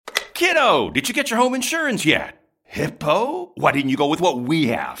Kiddo, did you get your home insurance yet? Hippo? Why didn't you go with what we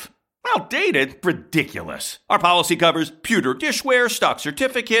have? Outdated? Ridiculous. Our policy covers pewter dishware, stock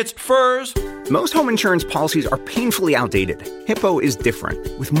certificates, furs. Most home insurance policies are painfully outdated. Hippo is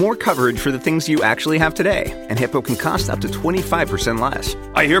different, with more coverage for the things you actually have today. And Hippo can cost up to 25% less.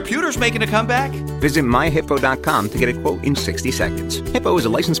 I hear pewter's making a comeback. Visit myhippo.com to get a quote in 60 seconds. Hippo is a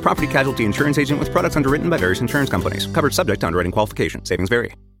licensed property casualty insurance agent with products underwritten by various insurance companies. Covered subject to underwriting qualification. Savings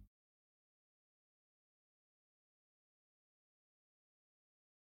vary.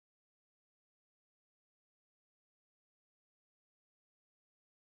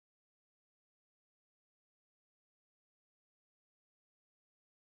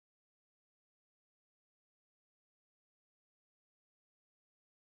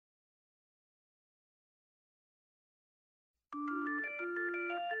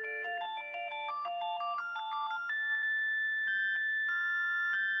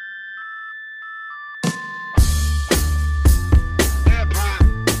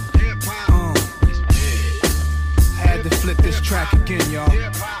 Track again, y'all.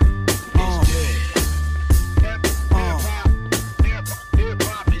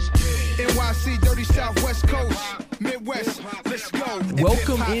 NYC, dirty Southwest Coast, Midwest, let's go.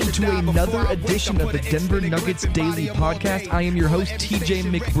 Welcome into another edition of the Denver Nuggets Daily Podcast. I am your host, TJ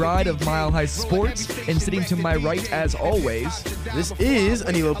McBride of Mile High Sports, and sitting to my right, as always, this is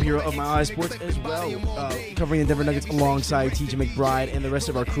Anilo Piro of Mile High Sports as well, covering the Denver Nuggets alongside TJ McBride and the rest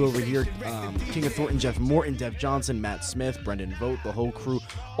of our crew over here. King of Thornton, Jeff Morton, Dev Johnson, Matt Smith, Brendan Vogt, the whole crew.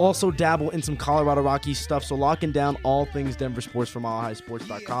 Also dabble in some Colorado Rockies stuff, so locking down all things Denver sports from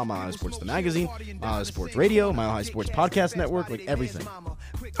MileHighSports.com, Mile High Sports the magazine, Mile High Sports Radio, Mile High Sports Podcast Network, like everything.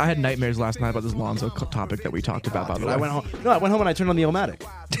 I had nightmares last night about this Lonzo topic that we talked about, by the way. I went home and I turned on the Omatic.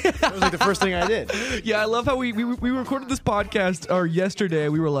 That was like the first thing I did. Yeah, I love how we recorded this podcast yesterday.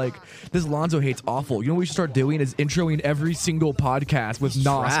 We were like, this Lonzo hate's awful. You know what we should start doing is introing every single podcast with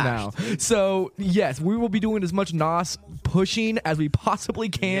Nos now. So, yes, we will be doing as much Nos pushing as we possibly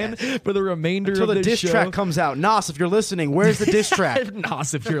can for the remainder until of the this diss track comes out. Nos, if you're listening, where's the diss track?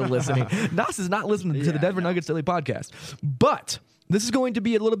 Nos, if you're listening. Nos is not listening to the Denver Nuggets Daily Podcast. But this is going to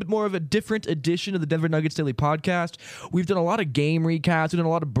be a little bit more of a different edition of the Denver Nuggets Daily Podcast. We've done a lot of game recaps. We've done a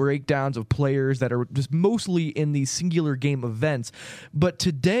lot of breakdowns of players that are just mostly in these singular game events. But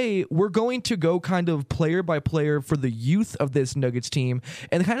today, we're going to go kind of player by player for the youth of this Nuggets team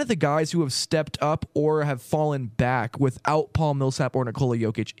and kind of the guys who have stepped up or have fallen back without Paul Millsap or Nikola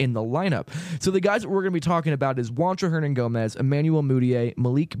Jokic in the lineup. So the guys that we're going to be talking about is Juancho Hernangomez, Emmanuel Mudiay,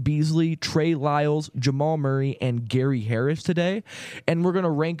 Malik Beasley, Trey Lyles, Jamal Murray, and Gary Harris today. And we're going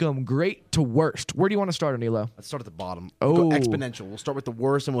to rank them great to worst. Where do you want to start, Anilo? Let's start at the bottom. Oh. Go exponential. We'll start with the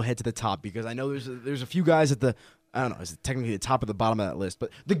worst and we'll head to the top because I know there's a few guys at the, I don't know, is it technically the top or the bottom of that list?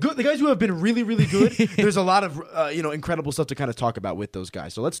 But the guys who have been really, really good, there's a lot of incredible stuff to kind of talk about with those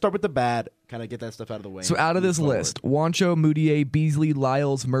guys. So let's start with the bad, kind of get that stuff out of the way. So out of this list, Juancho, Mudiay, Beasley,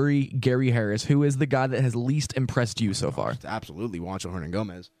 Lyles, Murray, Gary Harris, who is the guy that has least impressed you so far? Absolutely, Juancho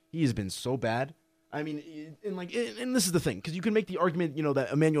Hernangomez. He has been so bad. I mean, and this is the thing, because you can make the argument,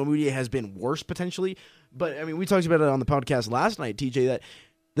 that Emmanuel Mudiay has been worse potentially, but I mean, we talked about it on the podcast last night, TJ, that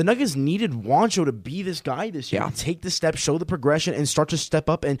the Nuggets needed Juancho to be this guy this year, take the steps, show the progression, and start to step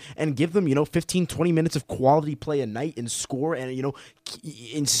up and give them, 15, 20 minutes of quality play a night and score and,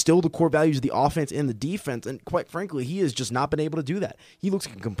 instill the core values of the offense and the defense. And quite frankly, he has just not been able to do that. He looks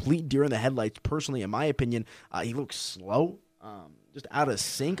like a complete deer in the headlights, personally, in my opinion. He looks slow. Just out of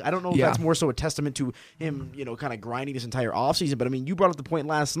sync. I don't know if that's more so a testament to him, kind of grinding this entire offseason. But, I mean, you brought up the point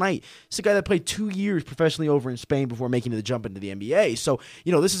last night. It's a guy that played 2 years professionally over in Spain before making the jump into the NBA. So,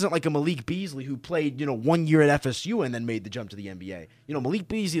 this isn't like a Malik Beasley who played, 1 year at FSU and then made the jump to the NBA. Malik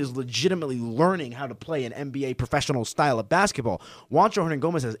Beasley is legitimately learning how to play an NBA professional style of basketball. Juancho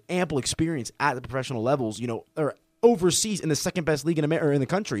Hernangomez has ample experience at the professional levels, or overseas in the second best league in the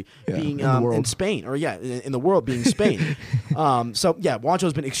country, being in Spain, in the world, being Spain.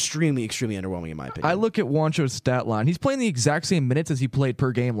 Juancho's been extremely, extremely underwhelming in my opinion. I look at Juancho's stat line. He's playing the exact same minutes as he played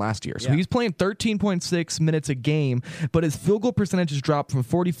per game last year. So he's playing 13.6 minutes a game, but his field goal percentage has dropped from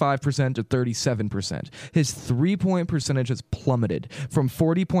 45% to 37%. His 3-point percentage has plummeted from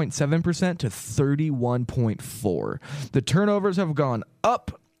 40.7% to 31.4%. The turnovers have gone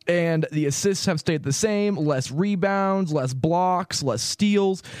up. And the assists have stayed the same, less rebounds, less blocks, less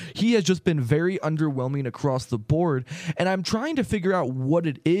steals. He has just been very underwhelming across the board. And I'm trying to figure out what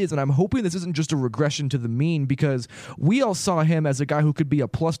it is, and I'm hoping this isn't just a regression to the mean, because we all saw him as a guy who could be a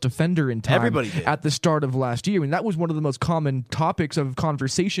plus defender in time. Everybody did. At the start of last year. I mean, that was one of the most common topics of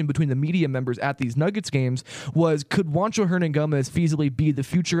conversation between the media members at these Nuggets games was, could Juancho Hernangomez feasibly be the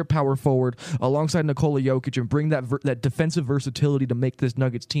future power forward alongside Nikola Jokic and bring that defensive versatility to make this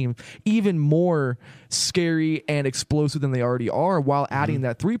Nuggets team even more scary and explosive than they already are, while adding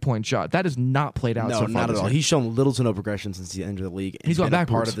that three-point shot. That has not played out so far. No, not at all. Year. He's shown little to no progression since the end of the league. He's been gone a part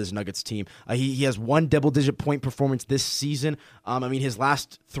backwards. of this Nuggets team. He has one double-digit point performance this season. I mean, his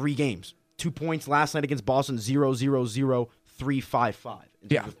last 3 games, 2 points last night against Boston, 0-0-0, 3-5-5 in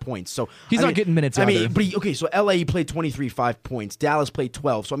terms of points. So he's not getting minutes either. But so LA he played 23, 5 points. Dallas played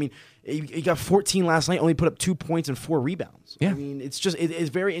 12. So I mean, he got 14 last night, only put up 2 points and 4 rebounds. Yeah. I mean, it's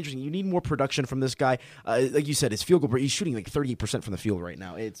very interesting. You need more production from this guy. Like you said, his field goal, he's shooting like 38% from the field right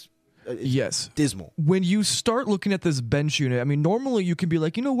now. It's yes, dismal. When you start looking at this bench unit, I mean, normally you can be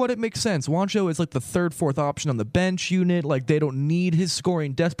like, you know what, it makes sense. Juancho is like the 3rd, 4th option on the bench unit. Like, they don't need his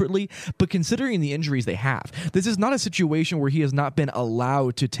scoring desperately. But considering the injuries they have, this is not a situation where he has not been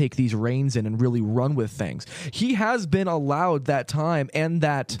allowed to take these reins in and really run with things. He has been allowed that time, and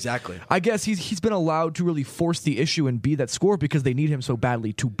that Exactly. I guess he's been allowed to really force the issue and be that scorer because they need him so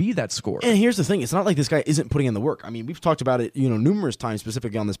badly to be that scorer. And here's the thing: it's not like this guy isn't putting in the work. I mean, we've talked about it, numerous times,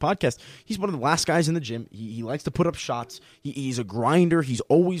 specifically on this podcast. He's one of the last guys in the gym. He likes to put up shots. He's a grinder. He's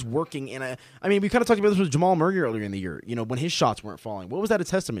always working. And I mean, we kind of talked about this with Jamal Murray earlier in the year. When his shots weren't falling, what was that a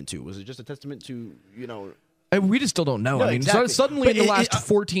testament to? Was it just a testament to And we just still don't know. No, I mean, exactly. suddenly But in the last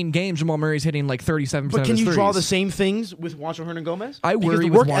 14 games, Jamal Murray's hitting like 37% But of can his you draw threes. the same things with Juancho Hernangomez? I Because worry the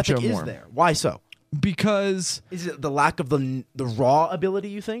with work Juancho ethic more. is there. Why so? Because Is it the lack of the raw ability,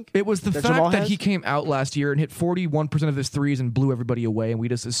 you think? it was the that Jamal fact that has? he came out last year and hit 41% of his threes and blew everybody away, and we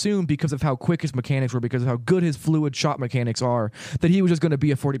just assumed because of how quick his mechanics were, because of how good his fluid shot mechanics are, that he was just going to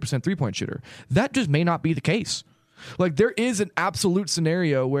be a 40% three-point shooter. That just may not be the case. Like, there is an absolute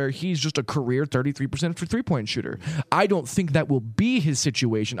scenario where he's just a career 33% for three-point shooter. I don't think that will be his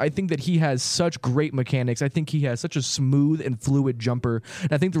situation. I think that he has such great mechanics. I think he has such a smooth and fluid jumper.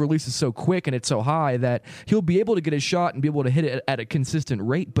 And I think the release is so quick and it's so high that he'll be able to get a shot and be able to hit it at a consistent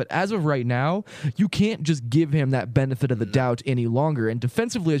rate. But as of right now, you can't just give him that benefit of the doubt any longer. And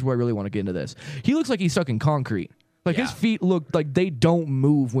defensively is where I really want to get into this. He looks like he's stuck in concrete. Like, his feet look like they don't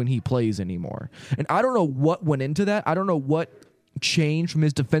move when he plays anymore. And I don't know what went into that. I don't know what changed from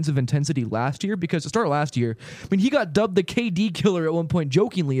his defensive intensity last year, because to start last year, I mean, he got dubbed the KD killer at one point,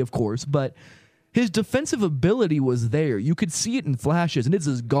 jokingly, of course, but his defensive ability was there. You could see it in flashes, and it's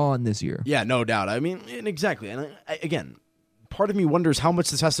just gone this year. Yeah, no doubt. I mean, exactly. And again, part of me wonders how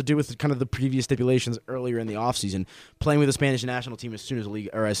much this has to do with kind of the previous stipulations earlier in the offseason, playing with the Spanish national team as soon as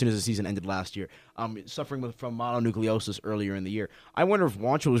the season ended last year, suffering from mononucleosis earlier in the year. I wonder if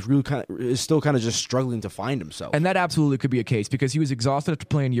Juancho is still kind of just struggling to find himself. And that absolutely could be a case, because he was exhausted after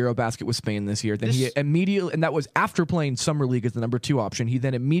playing Eurobasket with Spain this year. Then he immediately, and that was after playing Summer League as the number 2 option. He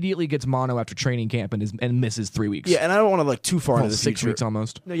then immediately gets mono after training camp and misses 3 weeks. Yeah, and I don't want to look too far into the 6 future. weeks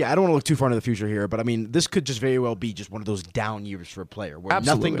almost. No, yeah, I don't want to look too far into the future here, but I mean, this could just very well be just one of those down years for a player where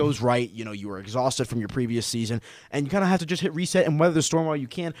Absolutely. nothing goes right. You were exhausted from your previous season, and you kind of have to just hit reset and weather the storm while you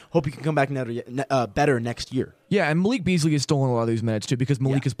can. Hope you can come back better next year. Yeah, and Malik Beasley has stolen a lot of these minutes too, because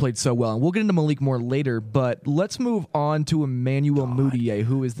Malik has played so well. And we'll get into Malik more later, but let's move on to Emmanuel Mudiay,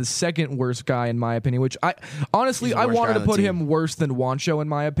 who is the second worst guy in my opinion, which I honestly I worst wanted guy to on the put team. him worse than Juancho in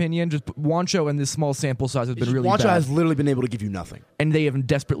my opinion. Just Juancho in this small sample size has been really Juancho bad. has literally been able to give you nothing. And they have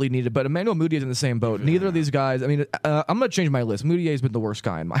desperately needed. But Emmanuel Mudiay is in the same boat. Neither of these guys. I mean, I'm going to change my list. Mudiay has been the worst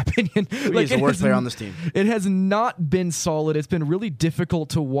guy in my opinion. He's the worst player on this team. It has not been solid. It's been really difficult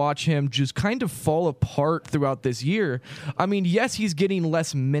to watch him just kind of fall apart throughout this year. I mean, yes, he's getting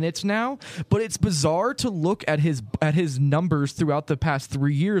less minutes now, but it's bizarre to look at his numbers throughout the past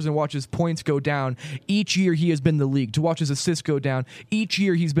 3 years and watch his points go down each year he has been in the league, to watch his assists go down each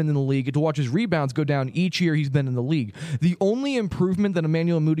year he's been in the league, to watch his rebounds go down each year he's been in the league. The only improvement that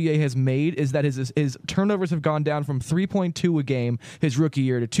Emmanuel Mudiay has made is that his turnovers have gone down from 3.2 a game his rookie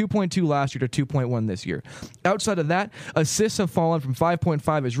year to 2.2 last year to 2.1 this year. Outside of that, assists have fallen from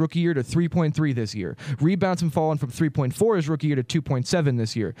 5.5 his rookie year to 3.3 this year. Rebounds have fallen from 3.4 his rookie year to 2.7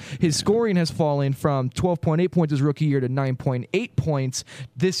 this year. His scoring has fallen from 12.8 points his rookie year to 9.8 points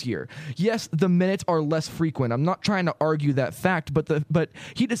this year. Yes, the minutes are less frequent. I'm not trying to argue that fact, but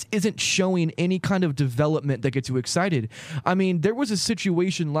he just isn't showing any kind of development that gets you excited. I mean, there was a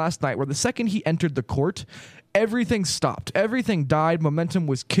situation last night where the second he entered the court, everything stopped. Everything died. Momentum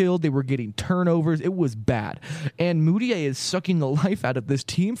was killed. They were getting turnovers. It was bad. And Mudiay is sucking the life out of this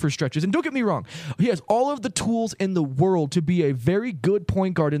team for stretches. And don't get me wrong, he has all of the tools in the world to be a very good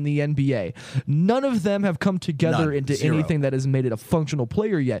point guard in the NBA. None of them have come together into anything that has made it a functional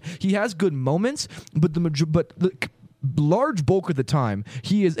player yet. He has good moments, but the large bulk of the time,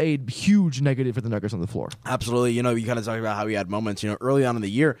 he is a huge negative for the Nuggets on the floor. Absolutely. You kind of talk about how he had moments, early on in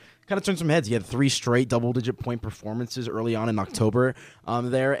the year, kind of turned some heads. He had 3 straight double-digit point performances early on in October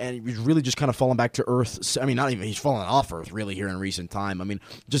there, and he was really just kind of falling back to earth. I mean, not even, he's fallen off earth, really, here in recent time. I mean,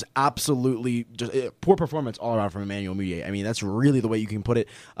 just absolutely poor performance all around from Emmanuel Mudiay. I mean, that's really the way you can put it.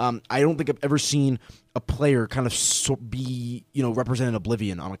 I don't think I've ever seen a player kind of be, represented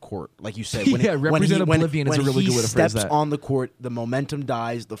oblivion on a court, like you said. Represent oblivion is a really good way to phrase that. When he steps on the court, the momentum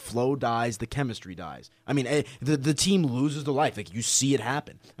dies, the flow dies, the chemistry dies. I mean, the team loses their life. Like, you see it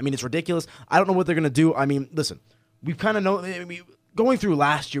happen. I mean, it's ridiculous. I don't know what they're going to do. I mean, listen, we kind of know. Going through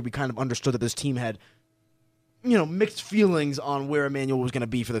last year, we kind of understood that this team had, mixed feelings on where Emmanuel was going to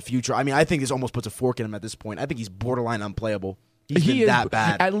be for the future. I mean, I think this almost puts a fork in him at this point. I think he's borderline unplayable. He is that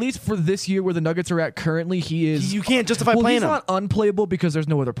bad. At least for this year where the Nuggets are at currently, he is. You can't justify playing him. He's not unplayable because there's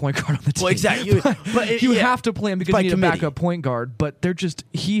no other point guard on the team. Well, exactly. But you have to play him because you need a backup point guard. But they're just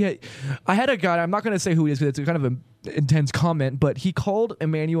I had a guy. I'm not going to say who he is because it's kind of an intense comment, but he called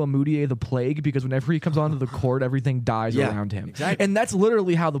Emmanuel Mudiay the plague because whenever he comes onto the court, everything dies around him. Exactly. And that's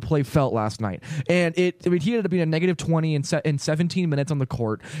literally how the play felt last night. And he ended up being a negative 20 in 17 minutes on the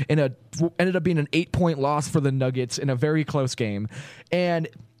court, and ended up being an 8-point loss for the Nuggets in a very close game. And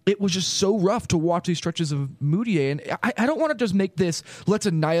it was just so rough to watch these stretches of Mudiay, and I don't want to just make this let's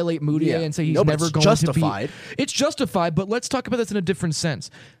annihilate Mudiay and say he's never going to be. It's justified, but let's talk about this in a different sense.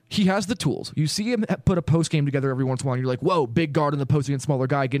 He has the tools. You see him put a post game together every once in a while, and you're like, whoa, big guard in the post against smaller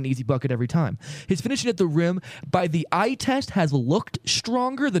guy, get an easy bucket every time. His finishing at the rim, by the eye test, has looked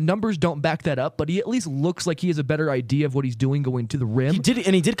stronger. The numbers don't back that up, but he at least looks like he has a better idea of what he's doing going to the rim. He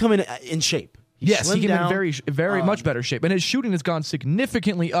did come in shape. Yes, he came in very much better shape. And his shooting has gone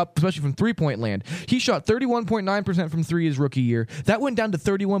significantly up, especially from three-point land. He shot 31.9% from three his rookie year. That went down to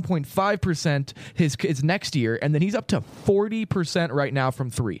 31.5% his next year, and then he's up to 40% right now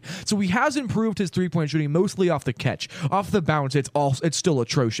from three. So he has improved his three-point shooting, mostly off the catch. Off the bounce, it's still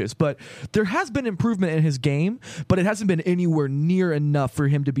atrocious. But there has been improvement in his game, but it hasn't been anywhere near enough for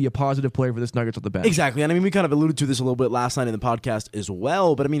him to be a positive player for this Nuggets on the bench. Exactly, and I mean, we kind of alluded to this a little bit last night in the podcast as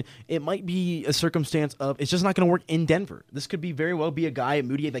well, but I mean, it might be a circumstance of it's just not going to work in Denver. This could be very well be a guy at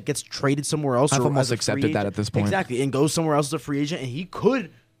Mudiay that gets traded somewhere else. I've almost accepted that at this point. Exactly, and goes somewhere else as a free agent, and he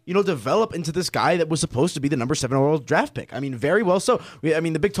could, develop into this guy that was supposed to be the number 7 overall draft pick. I mean, very well so. I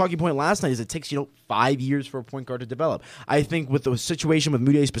mean, the big talking point last night is it takes 5 years for a point guard to develop. I think with the situation with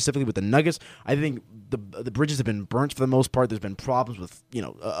Mudiay specifically with the Nuggets, I think the bridges have been burnt for the most part. There's been problems with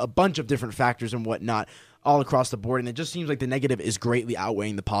a bunch of different factors and whatnot all across the board, and it just seems like the negative is greatly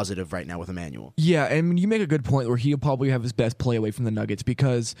outweighing the positive right now with Emmanuel. Yeah, and you make a good point where he'll probably have his best play away from the Nuggets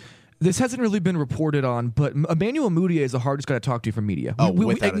because this hasn't really been reported on, but Emmanuel Mudiay is the hardest guy to talk to from media.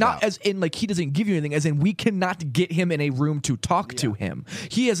 Without a doubt. As in he doesn't give you anything, as in we cannot get him in a room to talk to him.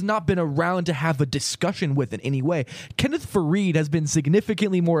 He has not been around to have a discussion with in any way. Kenneth Faried has been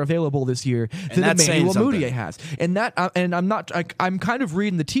significantly more available this year than Emmanuel Mudiay has, and I'm kind of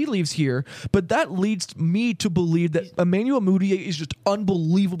reading the tea leaves here, but that leads me to believe that Emmanuel Mudiay is just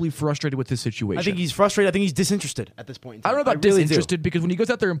unbelievably frustrated with this situation. I think he's frustrated. I think he's disinterested at this point in time. I don't know about disinterested because when he goes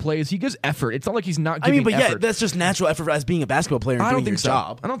out there and plays, he gives effort. It's not like he's not giving effort. Yeah, that's just natural effort as being a basketball player and doing your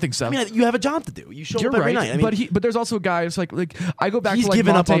job. I don't think so. I mean, you have a job to do. You show up every night. I mean, but there's also guys like I go back to he's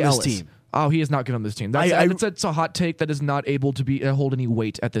given Monte up on Ellis. this team. Oh, he has not given up this team. It's a hot take that is not able to be hold any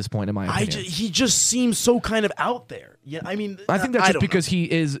weight at this point, in my opinion. He just seems so kind of out there. Yeah, I mean, I think that's just because he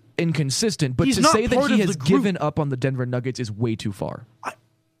is inconsistent. But to say that he has given up on the Denver Nuggets is way too far.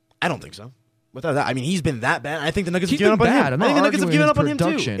 I don't think so. Without that, I mean, he's been that bad. I think the Nuggets have given up on him. I think the Nuggets have given up on him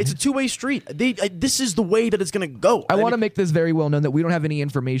too. It's a two-way street. This is the way that it's going to go. I want to make this very well known that we don't have any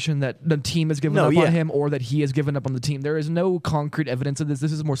information that the team has given up on him or that he has given up on the team. There is no concrete evidence of this.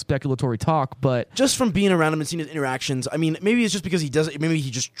 This is more speculatory talk, but just from being around him and seeing his interactions, I mean, maybe it's just because maybe he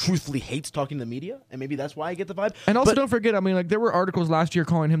just truthfully hates talking to the media, and maybe that's why I get the vibe. And also, don't forget, I mean, there were articles last year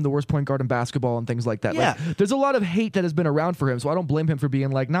calling him the worst point guard in basketball and things like that. Yeah. There's a lot of hate that has been around for him, so I don't blame him for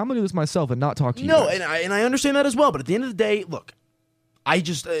being like, I'm going to do this myself and not talk to you. No, and I understand that as well, but at the end of the day, look, I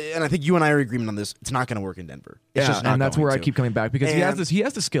just and I think you and I are in agreement on this. It's not going to work in Denver. It's just not and that's where I keep coming back because he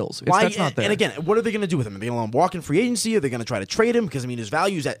has the skills. That's not there. And again, what are they going to do with him? Are they going to walk in free agency? Are they going to try to trade him? Because I mean, his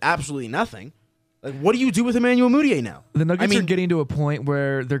value is at absolutely nothing. Like, what do you do with Emmanuel Mudiay now? The Nuggets are getting to a point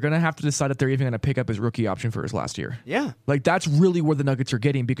where they're going to have to decide if they're even going to pick up his rookie option for his last year. Yeah. Like, that's really where the Nuggets are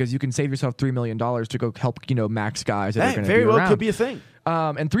getting, because you can save yourself $3 million to go help, max guys that are going to very be well around. could be a thing.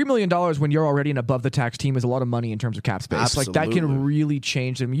 And $3 million when you're already an above the tax team is a lot of money in terms of cap space. Absolutely. Like, that can really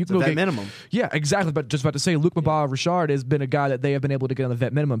change them. You can go vet get minimum. Yeah, exactly. But just about to say, Luke Mbah-Richard has been a guy that they have been able to get on the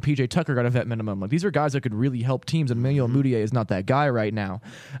vet minimum. PJ Tucker got a vet minimum. Like, these are guys that could really help teams, and Emmanuel Mudiay is not that guy right now.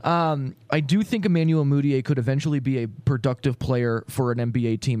 I do think Emmanuel Mudiay could eventually be a productive player for an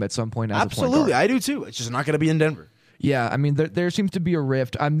NBA team at some point. As Absolutely, a point guard. I do too. It's just not going to be in Denver. Yeah, I mean, there seems to be a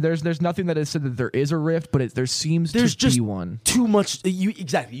rift. There's nothing that has said that there is a rift, but there seems There's to just be one. Too much.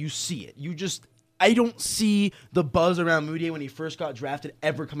 You see it. I don't see the buzz around Mudiay when he first got drafted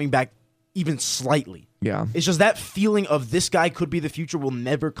ever coming back even slightly. Yeah. It's just that feeling of this guy could be the future will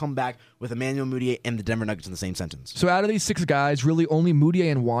never come back with Emmanuel Mudiay and the Denver Nuggets in the same sentence. So out of these 6 guys, really only Mudiay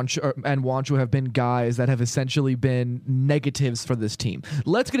and Juancho have been guys that have essentially been negatives for this team.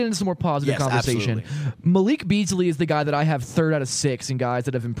 Let's get into some more positive conversation. Absolutely. Malik Beasley is the guy that I have 3rd out of 6 in guys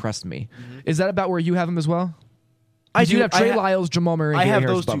that have impressed me. Is that about where you have him as well? I do have Trey Lyles, Jamal Murray, and I Gary have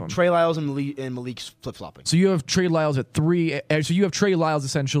Harris those two, above him. Trey Lyles and Malik's flip-flopping. So you have Trey Lyles at 3. So you have Trey Lyles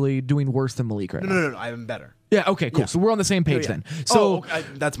essentially doing worse than Malik right now. No, I have him better. Yeah, okay, cool. Yeah. So we're on the same page then. So okay,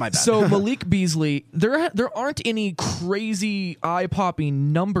 that's my bad. So Malik Beasley, there aren't any crazy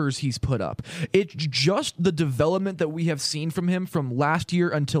eye-popping numbers he's put up. It's just the development that we have seen from him from last year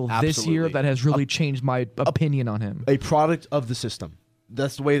until this year Absolutely. that has really changed my opinion on him. A product of the system.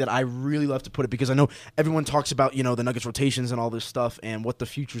 That's the way that I really love to put it, because I know everyone talks about, the Nuggets rotations and all this stuff and what the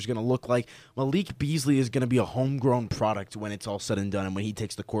future is going to look like. Malik Beasley is going to be a homegrown product when it's all said and done, and when he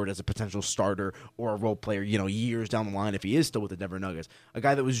takes the court as a potential starter or a role player, years down the line, if he is still with the Denver Nuggets. A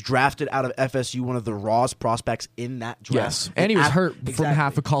guy that was drafted out of FSU, one of the rawest prospects in that draft. Yes, and he was hurt from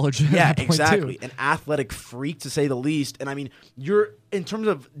half of college. At Yeah, that point exactly. Too. An athletic freak, to say the least. And I mean, in terms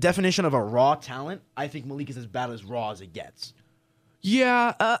of definition of a raw talent, I think Malik is as bad as raw as it gets.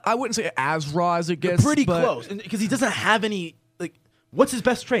 Yeah, I wouldn't say as raw as it gets. Pretty but close, because he doesn't have any. What's his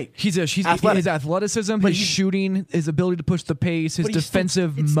best trait? He's athletic. His athleticism, his shooting, his ability to push the pace, his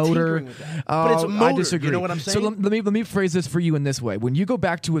defensive motor. With that. But it's motor. I disagree. You know what I'm saying? So let me phrase this for you in this way. When you go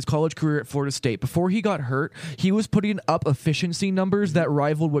back to his college career at Florida State, before he got hurt, he was putting up efficiency numbers that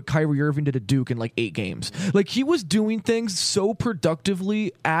rivaled what Kyrie Irving did at Duke in like 8 games. Like, he was doing things so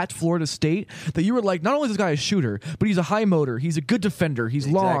productively at Florida State that you were like, not only is this guy a shooter, but he's a high motor, he's a good defender, he's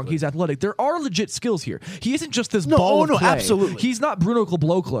long, he's athletic. There are legit skills here. He isn't just this ball of play. Absolutely. He's not Bruno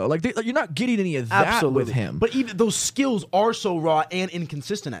Caboclo. Like, you're not getting any of that with him. But even those skills are so raw and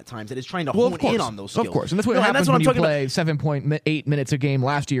inconsistent at times that it's trying to hone in on those skills. Of course. And that's what happens when you play 7.8 minutes a game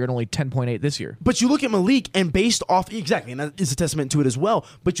last year and only 10.8 this year. But you look at Malik, and based off, exactly, and that is a testament to it as well,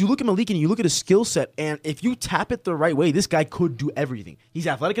 but you look at Malik and you look at his skill set, and if you tap it the right way, this guy could do everything. He's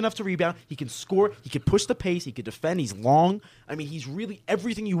athletic enough to rebound, he can score, he can push the pace, he can defend, he's long. I mean, he's really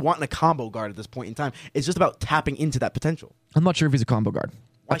everything you want in a combo guard at this point in time. It's just about tapping into that potential. I'm not sure if he's a combo guard.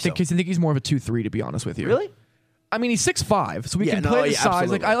 Why I think so? he's more of a 2-3, to be honest with you. Really? I mean, he's 6'5", so we can play the size.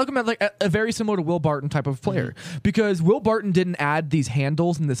 Absolutely. Like, I look at him like a very similar to Will Barton type of player, because Will Barton didn't add these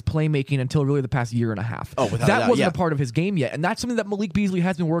handles and this playmaking until really the past year and a half. Oh, without a that doubt, wasn't a part of his game yet, and that's something that Malik Beasley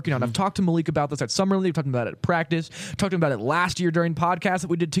has been working on. I've talked to Malik about this at Summer League, talked about it at practice, talked about it last year during podcasts that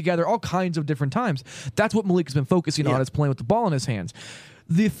we did together, all kinds of different times. That's what Malik has been focusing on, is playing with the ball in his hands.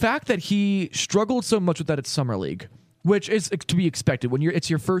 The fact that he struggled so much with that at Summer League, which is to be expected. When it's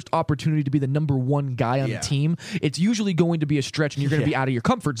your first opportunity to be the number 1 guy on the team, it's usually going to be a stretch and you're going to be out of your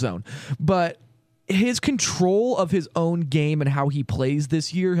comfort zone. But his control of his own game and how he plays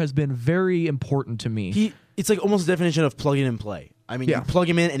this year has been very important to me. It's like almost the definition of plug in and play. I mean, you plug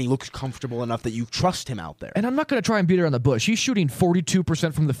him in and he looks comfortable enough that you trust him out there. And I'm not going to try and beat around the bush. He's shooting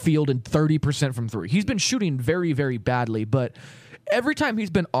 42% from the field and 30% from 3. He's been shooting very, very badly, but every time he's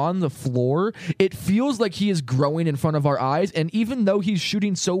been on the floor, it feels like he is growing in front of our eyes. And even though he's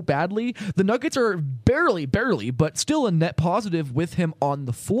shooting so badly, the Nuggets are barely, but still a net positive with him on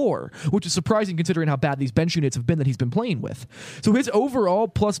the floor, which is surprising considering how bad these bench units have been that he's been playing with. So his overall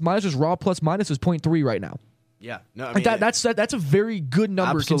plus minus, his raw plus minus, is 0.3 right now. Yeah, no, I mean, that's a very good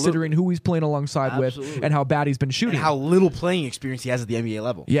number considering who he's playing alongside with and how bad he's been shooting. And how little playing experience he has at the NBA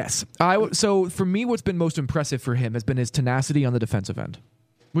level. Yes. So for me, what's been most impressive for him has been his tenacity on the defensive end.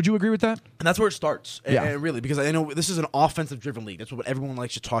 Would you agree with that? And that's where it starts, Yeah. and really, because I know this is an offensive-driven league. That's what everyone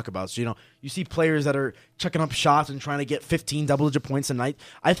likes to talk about. So, you see players that are checking up shots and trying to get 15 double-digit points a night.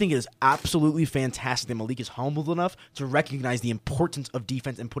 I think it is absolutely fantastic that Malik is humbled enough to recognize the importance of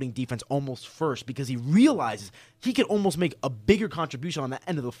defense and putting defense almost first, because he realizes he can almost make a bigger contribution on that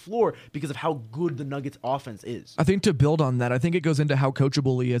end of the floor because of how good the Nuggets offense is. I think to build on that, I think it goes into how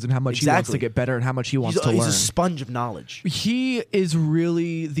coachable he is and how much he wants to get better and how much he wants to learn. He's a sponge of knowledge. He is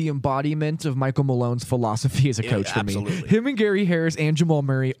really the embodiment of Michael Malone's philosophy as a coach for me. absolutely. Him and Gary Harris and Jamal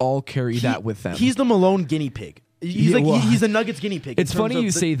Murray all carry that with them. He's the Malone guinea pig. He's he's the Nuggets guinea pig. It's funny you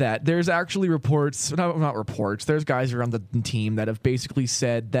say that. There's actually reports, not reports, there's guys around the team that have basically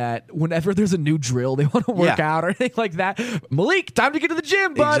said that whenever there's a new drill, they want to work out or anything like that. Malik, time to get to the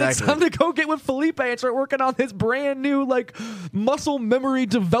gym, bud. Exactly. It's time to go get with Felipe and start working on this brand new muscle memory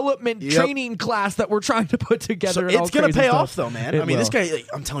development training class that we're trying to put together. So it's going to pay off, though, man. I mean, this guy,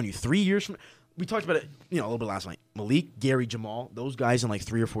 I'm telling you, 3 years from we talked about it, a little bit last night. Malik, Gary, Jamal, those guys in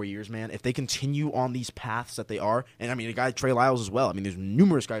 3 or 4 years, man, if they continue on these paths that they are, and I mean, a guy, Trey Lyles as well. I mean, there's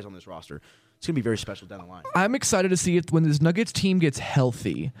numerous guys on this roster. It's going to be very special down the line. I'm excited to see it when this Nuggets team gets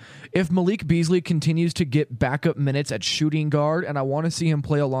healthy. If Malik Beasley continues to get backup minutes at shooting guard, and I want to see him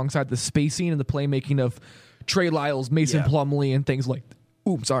play alongside the spacing and the playmaking of Trey Lyles, Mason Plumlee, and things like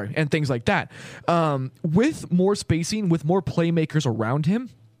and things like that. With more spacing, with more playmakers around him,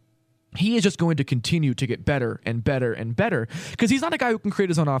 he is just going to continue to get better and better and better because he's not a guy who can create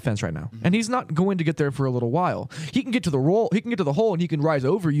his own offense right now. And he's not going to get there for a little while. He can get to the roll, he can get to the hole, and he can rise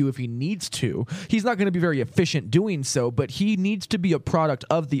over you if he needs to. He's not going to be very efficient doing so, but he needs to be a product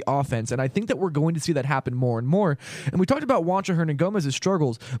of the offense. And I think that we're going to see that happen more and more. And we talked about Juancho Hernangomez's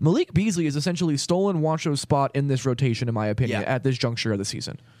struggles. Malik Beasley has essentially stolen Juancho's spot in this rotation, in my opinion, at this juncture of the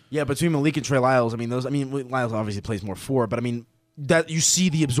season. Yeah, between Malik and Trey Lyles, Lyles obviously plays more forward, but that you see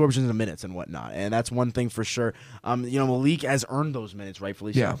the absorption of the minutes and whatnot, and that's one thing for sure. Malik has earned those minutes,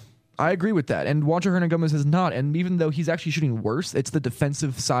 rightfully so. Yeah, I agree with that. And Juancho Hernangomez has not. And even though he's actually shooting worse, it's the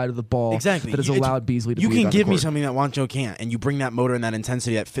defensive side of the ball that has allowed Beasley to. You can give me something that Juancho can't, and you bring that motor and that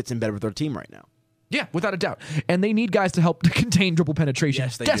intensity that fits in better with their team right now. Yeah, without a doubt. And they need guys to help to contain dribble penetration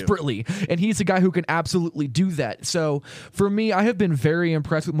desperately. And he's a guy who can absolutely do that. So for me, I have been very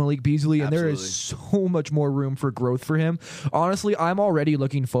impressed with Malik Beasley, and there is so much more room for growth for him. Honestly, I'm already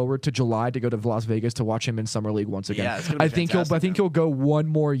looking forward to July to go to Las Vegas to watch him in Summer League once again. Yeah, it's gonna be I think he'll go one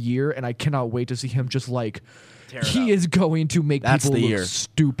more year, and I cannot wait to see him just he is going to make people look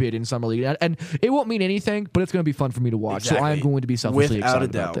stupid in Summer League. And it won't mean anything, but it's going to be fun for me to watch. So I am going to be selfishly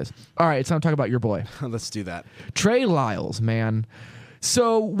excited about this. All right, it's time to talk about your boy. Let's do that. Trey Lyles, man.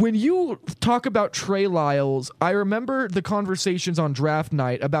 So when you talk about Trey Lyles, I remember the conversations on draft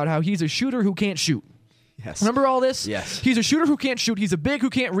night about how he's a shooter who can't shoot. Yes. Remember all this? Yes. He's a shooter who can't shoot. He's a big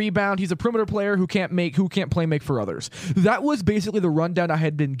who can't rebound. He's a perimeter player who can't play make for others. That was basically the rundown I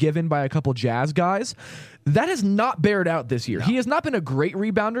had been given by a couple Jazz guys. That has not bared out this year. No. He has not been a great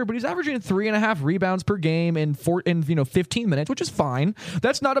rebounder, but he's averaging 3.5 rebounds per game in 15 minutes, which is fine.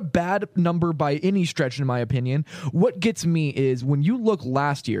 That's not a bad number by any stretch, in my opinion. What gets me is when you look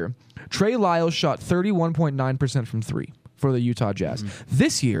last year, Trey Lyles shot 31.9% from three for the Utah Jazz.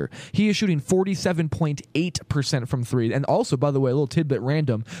 This year, he is shooting 47.8% from three. And also, by the way, a little tidbit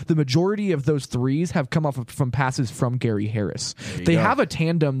random, the majority of those threes have come off from passes from Gary Harris. They have a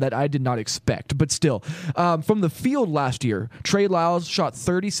tandem that I did not expect, but still. From the field last year, Trey Lyles shot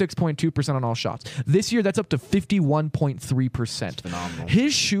 36.2% on all shots. This year, that's up to 51.3%. Phenomenal.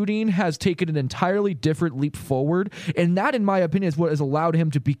 His shooting has taken an entirely different leap forward, and that, in my opinion, is what has allowed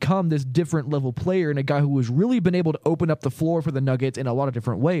him to become this different level player and a guy who has really been able to open up the floor for the Nuggets in a lot of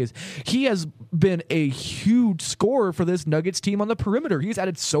different ways. He has been a huge scorer for this Nuggets team on the perimeter. He's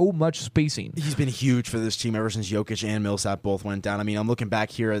added so much spacing. He's been huge for this team ever since Jokic and Millsap both went down. I'm looking back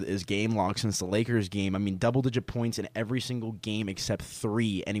here at his game log since the Lakers game. Double-digit points in every single game except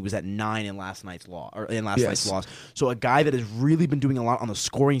 3, and he was at 9 in last night's loss. So a guy that has really been doing a lot on the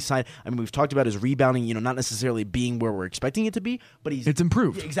scoring side. We've talked about his rebounding, not necessarily being where we're expecting it to be, but it's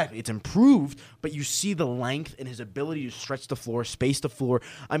improved. Yeah, exactly, it's improved, but you see the length and his ability to stretch the floor, space the floor.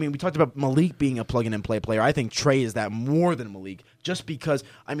 We talked about Malik being a plug-and-play player. I think Trey is that more than Malik, just because,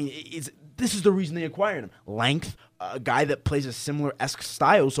 this is the reason they acquired him. Length, a guy that plays a similar-esque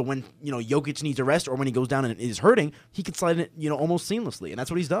style, so when, Jokic needs a rest or when he goes down and is hurting, he can slide it, almost seamlessly, and that's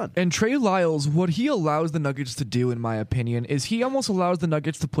what he's done. And Trey Lyles, what he allows the Nuggets to do, in my opinion, is he almost allows the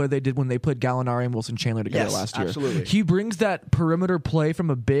Nuggets to play they did when they played Gallinari and Wilson Chandler together last year. Absolutely. He brings that perimeter play from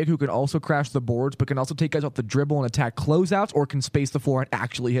a big who can also crash the boards, but can also take guys off the dribble and attack closeouts, or can space the floor and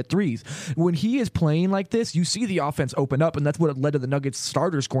actually hit threes. When he is playing like this, you see the offense open up, and that's what led to the Nuggets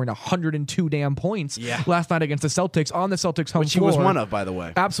starter scoring 102 damn points last night against the Celtics on the Celtics home Which he floor. was one of, by the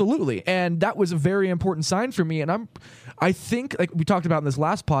way. Absolutely. And that was a very important sign for me. And I think, like we talked about in this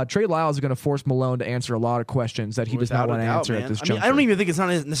last pod, Trey Lyles is going to force Malone to answer a lot of questions that he does not want to answer at this juncture. I don't even think it's not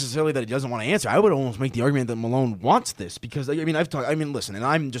necessarily that he doesn't want to answer. I would almost make the argument that Malone wants this because, listen, and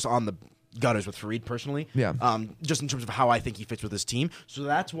I'm just on the gutters with Fareed personally. Yeah. Just in terms of how I think he fits with his team. So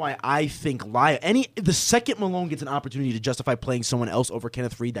that's why I think the second Malone gets an opportunity to justify playing someone else over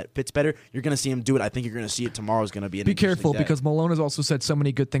Kenneth Faried that fits better, you're going to see him do it. I think you're going to see it tomorrow is going to be an Be interesting careful day. because Malone has also said so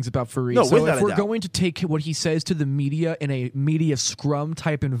many good things about Fareed. No, so without if a we're doubt. going to take what he says to the media in a media scrum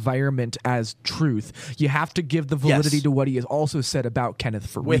type environment as truth, you have to give the validity to what he has also said about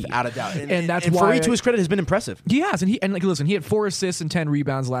Kenneth Faried. Without a doubt. And that's and why Fareed, to his credit, has been impressive. He has, and listen, he had 4 assists and 10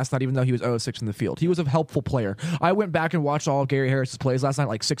 rebounds last night, even though he was 0-6 in the field. He was a helpful player. I went back and watched all of Gary Harris's plays last night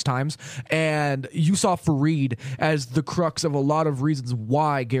like 6 times, and you saw Fareed as the crux of a lot of reasons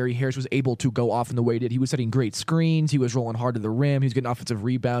why Gary Harris was able to go off in the way he did. He was setting great screens. He was rolling hard to the rim. He was getting offensive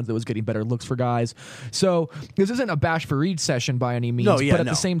rebounds. That was getting better looks for guys. So this isn't a bash Fareed session by any means, but at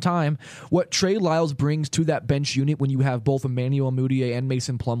the same time, what Trey Lyles brings to that bench unit when you have both Emmanuel Mudiay and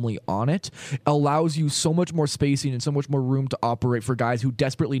Mason Plumlee on it allows you so much more spacing and so much more room to operate for guys who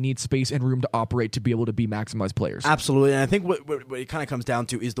desperately need space and room to operate to be able to be maximized players. Absolutely, and I think what it kind of comes down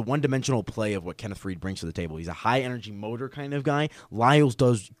to is the one-dimensional play of what Kenneth Faried brings to the table. He's a high-energy motor kind of guy. Lyles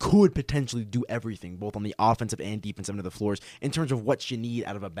could potentially do everything, both on the offensive and defensive end of the floors, in terms of what you need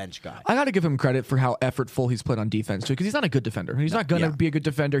out of a bench guy. I got to give him credit for how effortful he's played on defense, too, because he's not a good defender. He's not going to be a good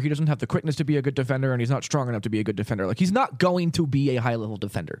defender. He doesn't have the quickness to be a good defender, and he's not strong enough to be a good defender. Like, he's not going to be a high-level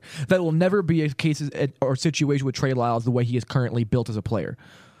defender. That will never be a case or situation with Trey Lyles the way he is currently built as a player.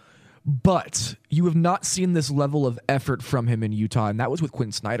 But you have not seen this level of effort from him in Utah, and that was with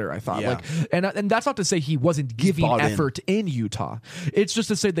Quinn Snyder, I thought. Yeah. And that's not to say he wasn't giving effort in Utah. It's just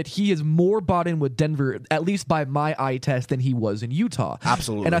to say that he is more bought in with Denver, at least by my eye test, than he was in Utah.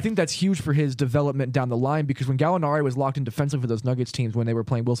 Absolutely. And I think that's huge for his development down the line, because when Gallinari was locked in defensively for those Nuggets teams, when they were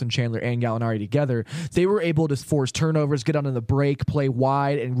playing Wilson Chandler and Gallinari together, they were able to force turnovers, get out in the break, play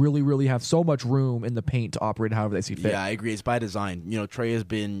wide, and really, really have so much room in the paint to operate however they see fit. Yeah, I agree. It's by design. Trey has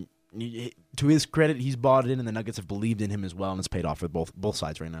been... To his credit, he's bought it in, and the Nuggets have believed in him as well, and it's paid off for both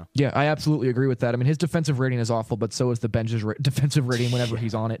sides right now. Yeah, I absolutely agree with that. I mean, his defensive rating is awful, but so is the bench's defensive rating whenever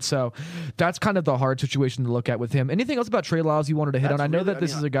he's on it. So that's kind of the hard situation to look at with him. Anything else about Trey Lyles you wanted to hit on? I know that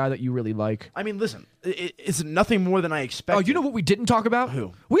this is a guy that you really like. I mean, listen, it's nothing more than I expected. Oh, you know what we didn't talk about?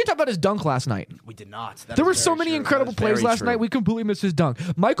 Who? We didn't talk about his dunk last night. We did not. There were so many incredible plays last night. We completely missed his dunk.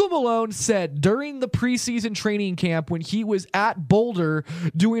 Michael Malone said during the preseason training camp when he was at Boulder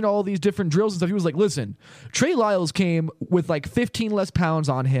doing all these different drills and stuff, he was like, listen, Trey Lyles came with like 15 less pounds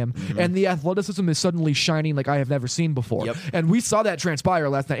on him, and the athleticism is suddenly shining like I have never seen before. Yep. And we saw that transpire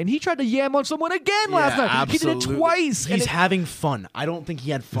last night. And he tried to yam on someone again last night. Absolutely. He did it twice. He's having fun. I don't think he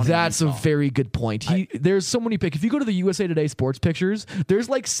had fun. That's a very good point. There's so many pictures. If you go to the USA Today sports pictures, there's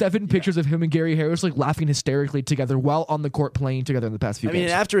like 7 pictures of him and Gary Harris like laughing hysterically together while on the court playing together in the past few games. I mean,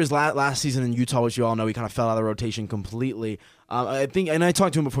 after his last season in Utah, which you all know, he kind of fell out of the rotation completely. I think, and I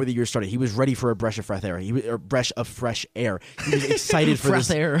talked to him before the year started. He was ready for a breath of fresh air. He was excited for fresh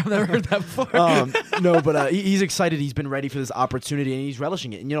this. air. I've never heard that before. No, but he's excited. He's been ready for this opportunity, and he's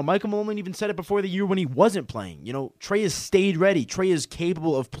relishing it. And Michael Malone even said it before the year when he wasn't playing. Trey has stayed ready. Trey is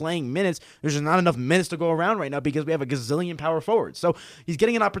capable of playing minutes. There's just not enough minutes to go around right now because we have a gazillion power forwards. So he's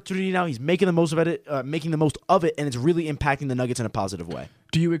getting an opportunity now. He's making the most of it, and it's really impacting the Nuggets in a positive way.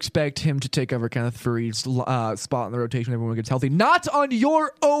 Do you expect him to take over Kenneth Faried's spot in the rotation when everyone gets healthy? Not on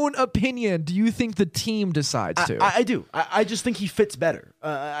your own opinion. Do you think the team decides to? I do. I just think he fits better.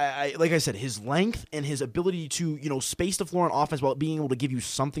 Like I said, his length and his ability to space the floor on offense while being able to give you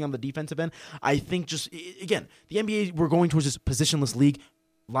something on the defensive end. I think again, the NBA, we're going towards this positionless league.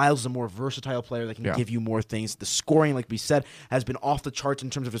 Lyles is a more versatile player that can give you more things. The scoring, like we said, has been off the charts in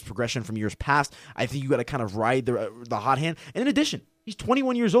terms of his progression from years past. I think you got to kind of ride the hot hand. And in addition, he's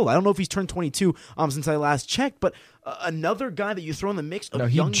 21 years old. I don't know if he's turned 22 since I last checked, but another guy that you throw in the mix of No,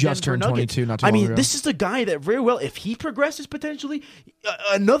 he young just Denver turned Nuggets. 22 not too I long mean, ago. this is a guy that very well, if he progresses potentially,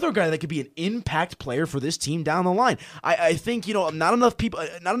 another guy that could be an impact player for this team down the line. I think not enough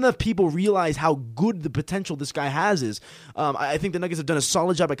people realize how good the potential this guy has is. I think the Nuggets have done a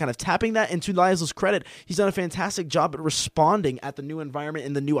solid job at kind of tapping that. And to Lyle's credit, he's done a fantastic job at responding at the new environment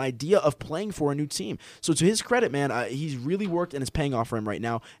and the new idea of playing for a new team. So to his credit, man, he's really worked and it's paying off for him right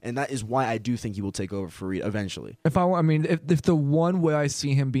now. And that is why I do think he will take over for Reed eventually. If the one way I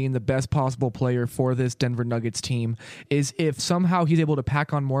see him being the best possible player for this Denver Nuggets team is if somehow he's able to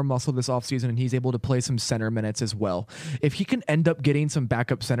pack on more muscle this offseason and he's able to play some center minutes as well. If he can end up getting some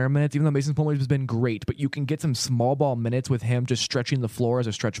backup center minutes, even though Mason Plumlee has been great, but you can get some small ball minutes with him just stretching the floor as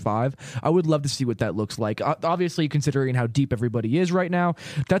a stretch five, I would love to see what that looks like. Obviously, considering how deep everybody is right now,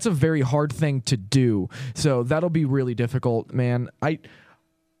 that's a very hard thing to do. So that'll be really difficult, man. I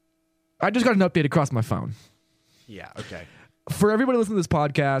just got an update across my phone. Yeah, okay. For everybody listening to this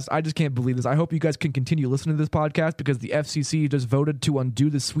podcast, I just can't believe this. I hope you guys can continue listening to this podcast because the FCC just voted to undo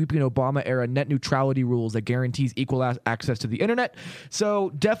the sweeping Obama-era net neutrality rules that guarantees equal access to the internet.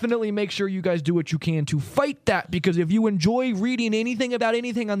 So definitely make sure you guys do what you can to fight that, because if you enjoy reading anything about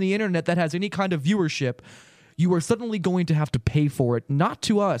anything on the internet that has any kind of viewership, you are suddenly going to have to pay for it, not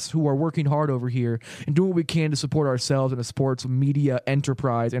to us who are working hard over here and doing what we can to support ourselves in a sports media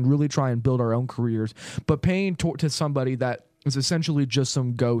enterprise and really try and build our own careers, but paying to somebody that is essentially just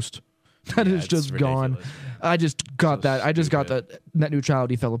some ghost that is just gone. I just got that. I just got that net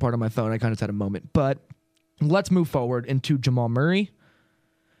neutrality fell apart on my phone. I kind of had a moment. But let's move forward into Jamal Murray.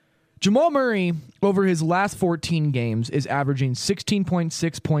 Jamal Murray, over his last 14 games, is averaging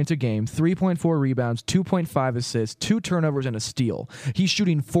 16.6 points a game, 3.4 rebounds, 2.5 assists, 2 turnovers, and a steal. He's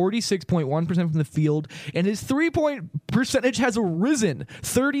shooting 46.1% from the field, and his three-point percentage has risen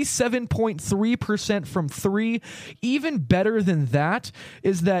 37.3% from three. Even better than that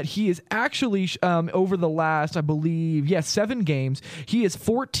is that he is actually, over the last, I believe, 7 games, he is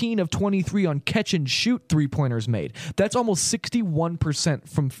 14 of 23 on catch-and-shoot three-pointers made. That's almost 61%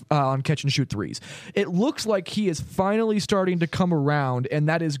 from on catch and shoot threes. It looks like he is finally starting to come around, and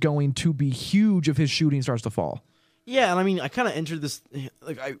that is going to be huge if his shooting starts to fall. Yeah, and I mean, I kind of entered this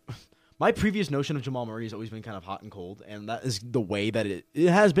my previous notion of Jamal Murray has always been kind of hot and cold, and that is the way that it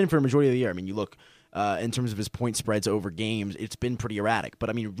has been for a majority of the year. I mean, you look in terms of his point spreads over games, it's been pretty erratic. But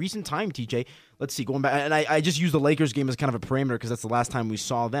I mean, recent time, TJ, let's see, going back, and I just use the Lakers game as kind of a parameter because that's the last time we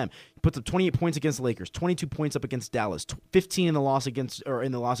saw them. He puts up 28 points against the Lakers, 22 points up against Dallas, 15 in the loss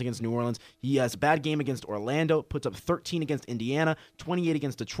against New Orleans. He has a bad game against Orlando, puts up 13 against Indiana, 28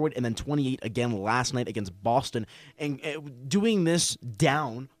 against Detroit, and then 28 again last night against Boston. And doing this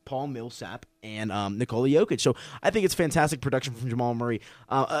down Paul Millsap and Nikola Jokic. So I think it's fantastic production from Jamal Murray.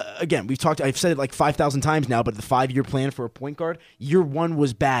 Again, I've said it like 5,000 times now, but the 5-year plan for a point guard, year 1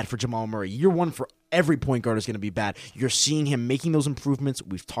 was bad for Jamal Murray. Year 1 for every point guard is going to be bad. You're seeing him making those improvements.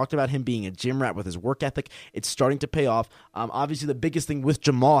 We've talked about him being a gym rat with his work ethic. It's starting to pay off. Obviously, the biggest thing with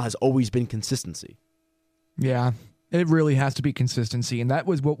Jamal has always been consistency. Yeah. It really has to be consistency, and that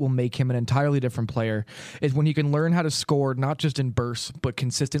was what will make him an entirely different player, is when he can learn how to score, not just in bursts, but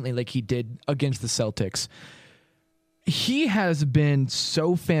consistently like he did against the Celtics. He has been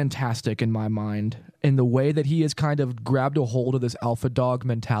so fantastic in my mind in the way that he has kind of grabbed a hold of this alpha dog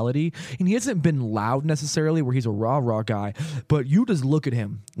mentality. And he hasn't been loud necessarily where he's a raw guy, but you just look at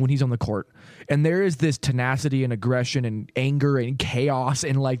him when he's on the court and there is this tenacity and aggression and anger and chaos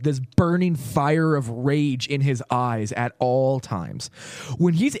and like this burning fire of rage in his eyes at all times.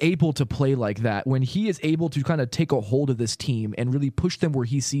 When he's able to play like that, when he is able to kind of take a hold of this team and really push them where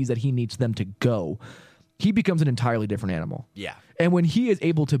he sees that he needs them to go, he becomes an entirely different animal. Yeah. And when he is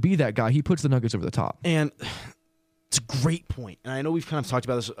able to be that guy, he puts the Nuggets over the top. And it's a great point. And I know we've kind of talked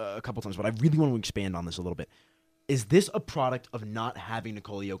about this a couple times, but I really want to expand on this a little bit. Is this a product of not having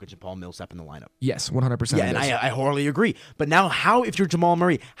Nikola Jokic and Paul Millsap in the lineup? Yes, 100%. Yeah, and I wholly agree. But now if you're Jamal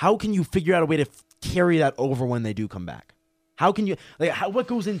Murray, how can you figure out a way to carry that over when they do come back? How can you, what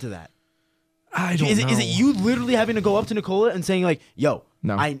goes into that? I don't know. Is it you literally having to go up to Nikola and saying like, yo,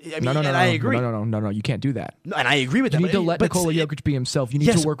 no. I agree. No, you can't do that. No, and I agree with that. You need to let Nikola Jokic be himself. You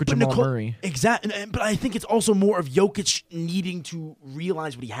need to work with Jamal Murray. Exactly. But I think it's also more of Jokic needing to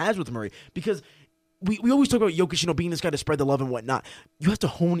realize what he has with Murray, because we always talk about Jokic, being this guy to spread the love and whatnot. You have to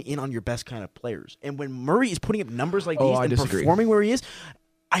hone in on your best kind of players. And when Murray is putting up numbers like these and performing where he is,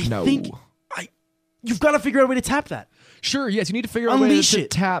 I think you've got to figure out a way to tap that. Sure, yes, you need to figure out a way Unleash to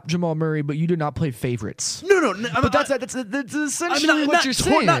it. tap Jamal Murray, but you do not play favorites. No. But that's essentially what you're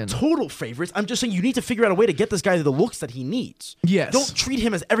saying. Not total favorites. I'm just saying you need to figure out a way to get this guy the looks that he needs. Yes. Don't treat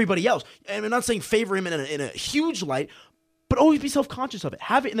him as everybody else. And I'm not saying favor him in a huge light, but always be self-conscious of it.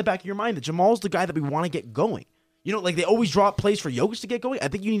 Have it in the back of your mind that Jamal's the guy that we want to get going. You know, like they always draw up plays for Jokic to get going. I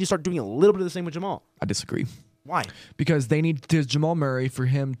think you need to start doing a little bit of the same with Jamal. I disagree. Why? Because they need Jamal Murray for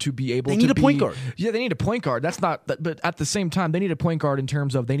him to be able to They need a point guard. Yeah, they need a point guard. That's not, but at the same time, they need a point guard in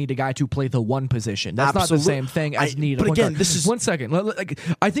terms of they need a guy to play the one position. That's not the same thing as need a point guard. This is... One second.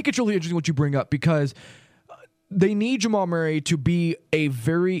 I think it's really interesting what you bring up because they need Jamal Murray to be a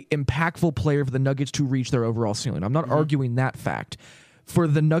very impactful player for the Nuggets to reach their overall ceiling. I'm not arguing that fact. For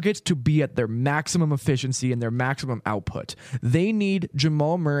the Nuggets to be at their maximum efficiency and their maximum output, they need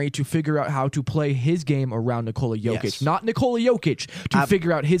Jamal Murray to figure out how to play his game around Nikola Jokic. Yes. Not Nikola Jokic to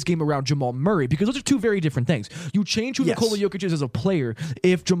figure out his game around Jamal Murray, because those are two very different things. You change who Nikola Jokic is as a player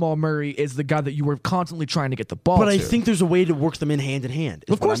if Jamal Murray is the guy that you were constantly trying to get the ball But to. I think there's a way to work them in hand.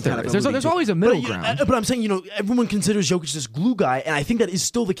 Of course there is. There's always a middle ground. But I'm saying, everyone considers Jokic this glue guy, and I think that is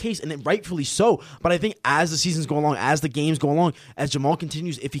still the case, and rightfully so. But I think as the seasons go along, as the games go along, as Jamal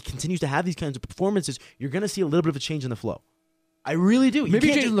continues, if he continues to have these kinds of performances, you're going to see a little bit of a change in the flow. I really do. Maybe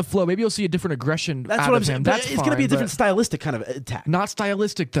change in the flow. Maybe you'll see a different aggression. That's out what of I'm saying. him. But That's it's going to be a fine, different stylistic kind of attack. Not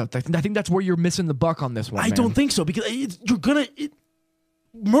stylistic though. I think that's where you're missing the buck on this one. I don't think so, because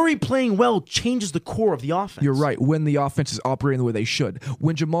Murray playing well changes the core of the offense. You're right. When the offense is operating the way they should.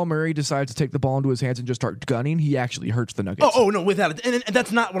 When Jamal Murray decides to take the ball into his hands and just start gunning, he actually hurts the Nuggets. Oh no, without it. And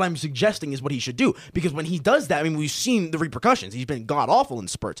that's not what I'm suggesting is what he should do. Because when he does that, I mean, we've seen the repercussions. He's been god-awful in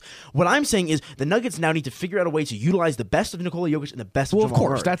spurts. What I'm saying is the Nuggets now need to figure out a way to utilize the best of Nikola Jokic and the best of Jamal Murray. Of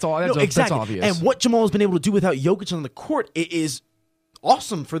course. That's all. Exactly. That's obvious. And what Jamal has been able to do without Jokic on the court is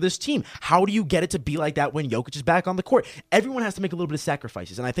awesome for this team. How do you get it to be like that when Jokic is back on the court? Everyone has to make a little bit of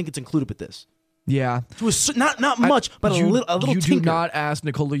sacrifices, and I think it's included with this. Yeah. Not much, but a little You tinker. do not ask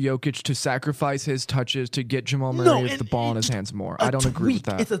Nikola Jokic to sacrifice his touches to get Jamal Murray the ball in his hands more. I don't agree with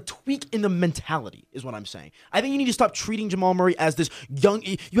that. It's a tweak in the mentality, is what I'm saying. I think you need to stop treating Jamal Murray as this young...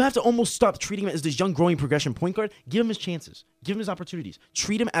 You have to almost stop treating him as this young, growing progression point guard. Give him his chances. Give him his opportunities.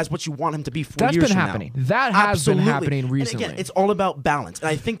 Treat him as what you want him to be 4 years from now. That's been happening. That has been happening recently. And again, it's all about balance. And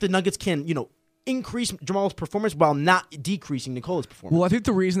I think the Nuggets can, increase Jamal's performance while not decreasing Nikola's performance. Well, I think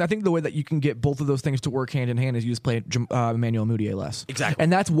the way that you can get both of those things to work hand in hand is you just play Emmanuel Mudiay less. Exactly.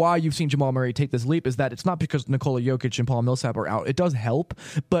 And that's why you've seen Jamal Murray take this leap, is that it's not because Nikola Jokic and Paul Millsap are out. It does help,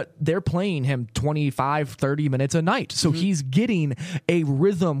 but they're playing him 25, 30 minutes a night. So he's getting a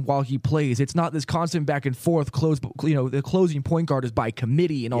rhythm while he plays. It's not this constant back and forth the closing point guard is by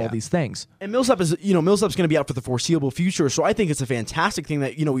committee and all these things. And Millsap's going to be out for the foreseeable future, so I think it's a fantastic thing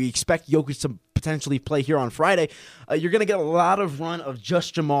that, we expect Jokic to potentially play here on Friday. You're going to get a lot of run of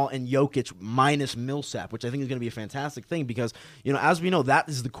just Jamal and Jokic minus Millsap, which I think is going to be a fantastic thing because, as we know, that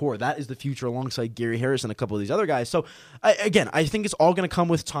is the core. That is the future alongside Gary Harris and a couple of these other guys. So, I think it's all going to come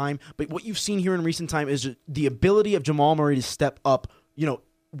with time, but what you've seen here in recent time is the ability of Jamal Murray to step up,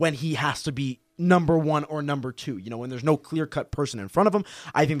 when he has to be number one or number two, when there's no clear-cut person in front of him.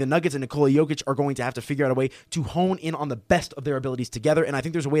 I think the Nuggets and Nikola Jokic are going to have to figure out a way to hone in on the best of their abilities together, and I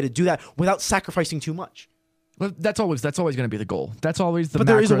think there's a way to do that without sacrificing too much. Well, that's always going to be the goal. That's always the. But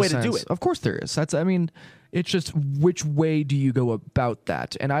there is a way sense. to do it. Of course, there is. It's just which way do you go about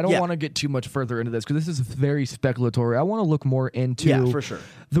that? And I don't want to get too much further into this because this is very speculatory. I want to look more into for sure.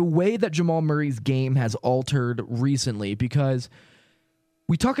 the way that Jamal Murray's game has altered recently, because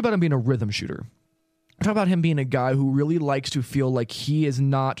we talk about him being a rhythm shooter. Talk about him being a guy who really likes to feel like he is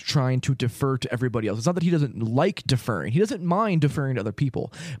not trying to defer to everybody else. It's not that he doesn't like deferring. He doesn't mind deferring to other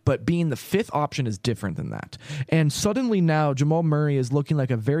people. But being the fifth option is different than that. And suddenly now, Jamal Murray is looking like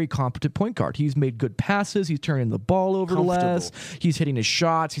a very competent point guard. He's made good passes. He's turning the ball over less. He's hitting his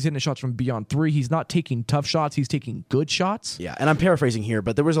shots. He's hitting his shots from beyond three. He's not taking tough shots. He's taking good shots. Yeah, and I'm paraphrasing here,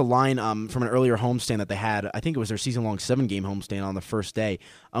 but there was a line from an earlier homestand that they had. I think it was their season-long 7-game homestand on the first day,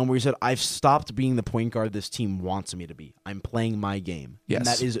 where he said, "I've stopped being the point guard this team wants me to be. I'm playing my game." Yes. And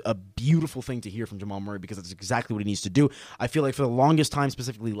that is a beautiful thing to hear from Jamal Murray because that's exactly what he needs to do. I feel like for the longest time,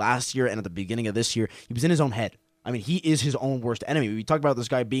 specifically last year and at the beginning of this year, he was in his own head. I mean, he is his own worst enemy. We talk about this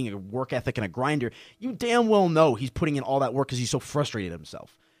guy being a work ethic and a grinder. You damn well know he's putting in all that work because he's so frustrated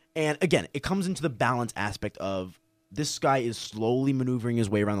himself. And again, it comes into the balance aspect of this guy is slowly maneuvering his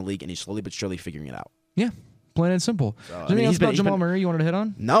way around the league and he's slowly but surely figuring it out. Yeah. Plain and simple. So, Is there anything else about Jamal Murray you wanted to hit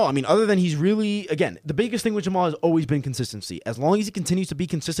on? No, I mean, other than he's really, again, the biggest thing with Jamal has always been consistency. As long as he continues to be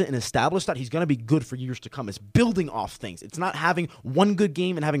consistent and establish that, he's going to be good for years to come. It's building off things. It's not having one good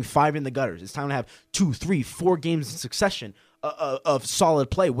game and having 5 in the gutters. It's time to have 2, 3, 4 games in succession of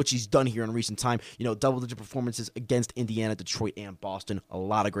solid play, which he's done here in recent time. You know, double-digit performances against Indiana, Detroit, and Boston. A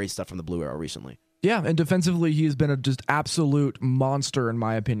lot of great stuff from the Blue Arrow recently. Yeah, and defensively, he's been a just absolute monster, in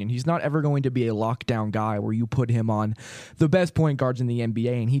my opinion. He's not ever going to be a lockdown guy where you put him on the best point guards in the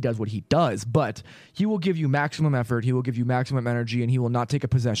NBA and he does what he does, but he will give you maximum effort, he will give you maximum energy, and he will not take a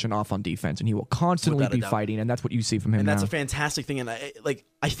possession off on defense, and he will constantly be fighting, and that's what you see from him and now. That's a fantastic thing, and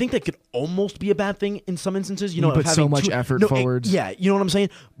I think that could almost be a bad thing in some instances. You know, put so much effort forwards. Yeah, you know what I'm saying?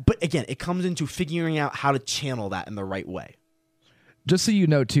 But again, it comes into figuring out how to channel that in the right way. Just so you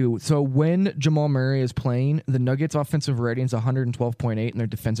know, too, so when Jamal Murray is playing, the Nuggets' offensive rating is 112.8 and their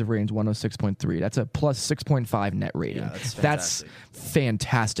defensive rating is 106.3. That's a plus 6.5 net rating. Yeah, that's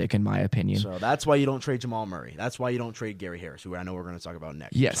fantastic, in my opinion. So that's why you don't trade Jamal Murray. That's why you don't trade Gary Harris, who I know we're going to talk about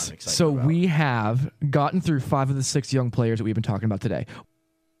next. Yes. So we have gotten through 5 of the 6 young players that we've been talking about today.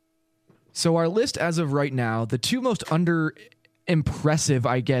 So our list as of right now, the 2 most impressive,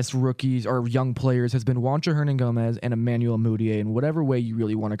 I guess, rookies or young players has been Juancho Hernangomez and Emmanuel Mudiay, in whatever way you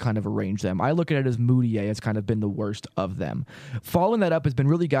really want to kind of arrange them. I look at it as Mudiay has kind of been the worst of them. Following that up has been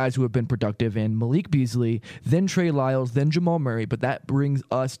really guys who have been productive in Malik Beasley, then Trey Lyles, then Jamal Murray, but that brings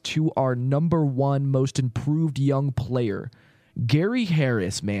us to our number 1 most improved young player, Gary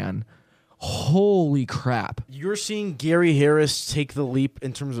Harris, man. Holy crap. You're seeing Gary Harris take the leap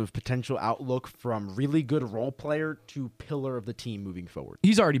in terms of potential outlook from really good role player to pillar of the team moving forward.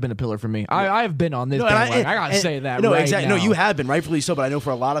 He's already been a pillar for me. I have been on this bandwagon. I got to say that right exactly. now. No, you have been, rightfully so, but I know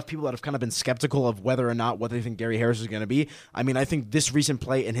for a lot of people that have kind of been skeptical of whether or not what they think Gary Harris is going to be, I mean, I think this recent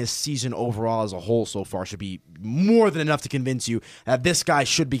play and his season overall as a whole so far should be more than enough to convince you that this guy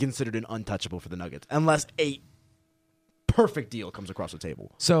should be considered an untouchable for the Nuggets, unless a perfect deal comes across the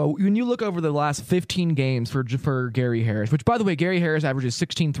table. So when you look over the last 15 games for Gary Harris, which, by the way, Gary Harris averages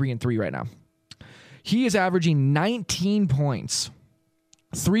 16, 3, and 3 right now. He is averaging 19 points,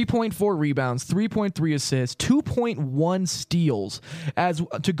 3.4 rebounds, 3.3 assists, 2.1 steals, as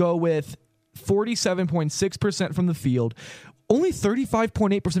to go with 47.6% from the field, only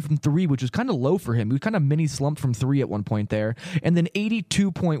 35.8% from 3, which is kind of low for him. He was kind of mini slumped from 3 at one point there, and then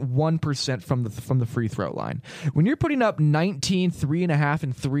 82.1% from the free throw line. When you're putting up 19, 3.5,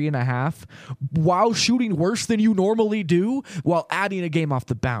 and 3.5, while shooting worse than you normally do, while adding a game off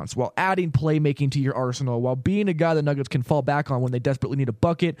the bounce, while adding playmaking to your arsenal, while being a guy the Nuggets can fall back on when they desperately need a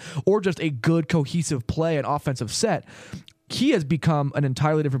bucket, or just a good cohesive play and offensive set, he has become an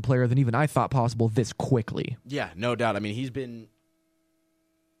entirely different player than even I thought possible this quickly. Yeah, no doubt. I mean, he's been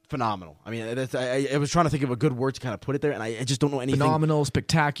phenomenal. I mean, I was trying to think of a good word to kind of put it there, and I just don't know anything. Phenomenal,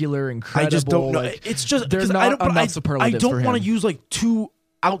 spectacular, incredible. I just don't know. Like, it's just there's not enough superlatives for him. I don't want to use like too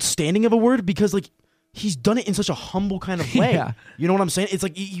outstanding of a word because like he's done it in such a humble kind of way. Yeah. You know what I'm saying? It's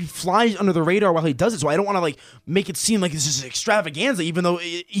like he flies under the radar while he does it. So I don't want to like make it seem like this is extravaganza, even though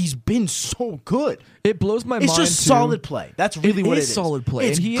he's been so good. It blows my mind. It's just solid play. That's really what it is. Solid play.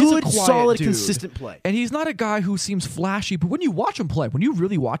 It's and he good, is a quiet solid, dude. consistent play. And he's not a guy who seems flashy, but when you watch him play, when you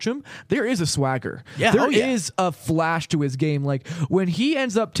really watch him, there is a swagger. Yeah, there is a flash to his game. Like when he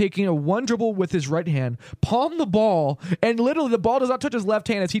ends up taking a one dribble with his right hand, palm the ball, and literally the ball does not touch his left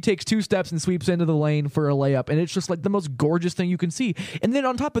hand as he takes 2 steps and sweeps into the lane for a layup. And it's just like the most gorgeous thing you can see. And then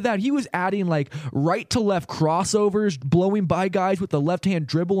on top of that, he was adding like right to left crossovers, blowing by guys with the left hand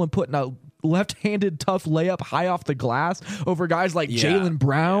dribble and putting a left-handed tough layup high off the glass over guys like Jaylen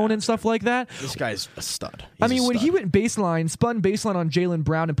Brown and stuff like that. This guy's a stud. I mean, when he went spun baseline on Jaylen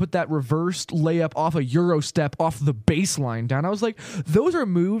Brown and put that reversed layup off a Euro step off the baseline down, I was like, those are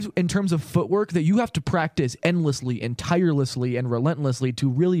moves in terms of footwork that you have to practice endlessly and tirelessly and relentlessly to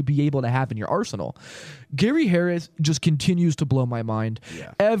really be able to have in your arsenal. Gary Harris just continues to blow my mind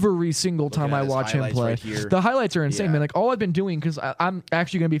every single time I watch him play. The highlights are insane, man. Like all I've been doing, because I'm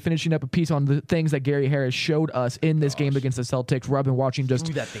actually going to be finishing up a piece on the things that Gary Harris showed us in this game against the Celtics, where I've been watching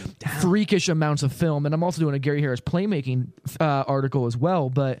just freakish amounts of film, and I'm also doing a Gary Harris playmaking article as well.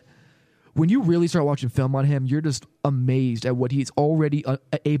 But when you really start watching film on him, you're just amazed at what he's already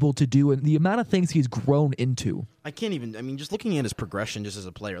able to do and the amount of things he's grown into. Just looking at his progression just as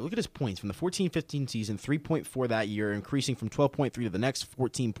a player, look at his points from the 14-15 season, 3.4 that year, increasing from 12.3 to the next,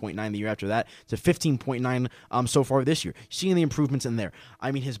 14.9 the year after that, to 15.9 so far this year. Seeing the improvements in there.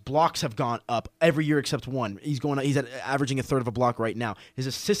 I mean, his blocks have gone up every year except one. He's averaging a third of a block right now. His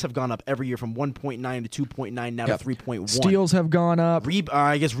assists have gone up every year from 1.9 to 2.9, now to 3.1. Steals have gone up.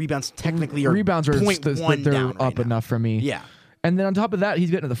 I guess rebounds technically are rebounds are 0.1 they're down up right now. enough for me. Yeah. And then on top of that, he's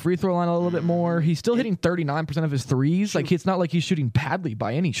getting to the free throw line a little bit more. He's still hitting 39% of his threes. Like, it's not like he's shooting badly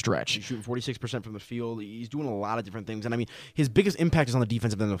by any stretch. He's shooting 46% from the field. He's doing a lot of different things. And, I mean, his biggest impact is on the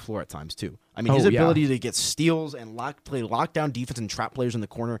defensive end of the floor at times, too. I mean, his ability to get steals and play lockdown defense and trap players in the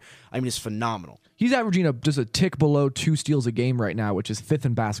corner, I mean, is phenomenal. He's averaging just a tick below 2 steals a game right now, which is 5th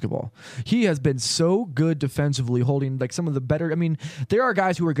in basketball. He has been so good defensively, holding like some of the better. I mean, there are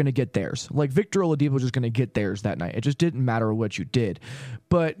guys who are going to get theirs. Like Victor Oladipo was just going to get theirs that night. It just didn't matter what you did.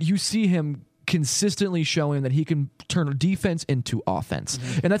 But you see him consistently showing that he can turn defense into offense.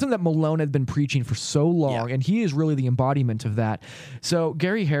 And that's something that Malone had been preaching for so long, and he is really the embodiment of that. So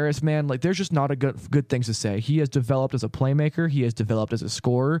Gary Harris, man, like there's just not a good things to say. He has developed as a playmaker. He has developed as a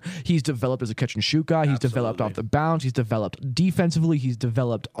scorer. He's developed as a catch and shoot guy. He's developed off the bounce. He's developed defensively. He's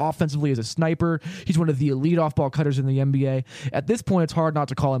developed offensively as a sniper. He's one of the elite off-ball cutters in the NBA. At this point, it's hard not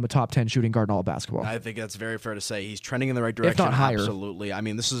to call him a top 10 shooting guard in all of basketball. I think that's very fair to say. He's trending in the right direction. If not higher. Absolutely. I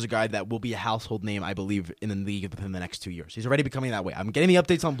mean, this is a guy that will be a household name, I believe, in the league within the next 2 years. He's already becoming that way. I'm getting the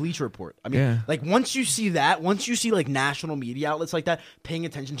updates on Bleacher Report. I mean, like once you see like national media outlets like that paying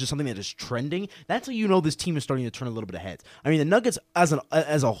attention to something that is trending, that's how you know this team is starting to turn a little bit of heads. I mean, the Nuggets as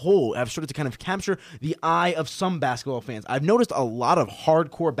a whole have started to kind of capture the eye of some basketball fans. I've noticed a lot of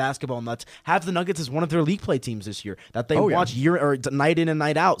hardcore basketball nuts have the Nuggets as one of their league play teams this year that they watch night in and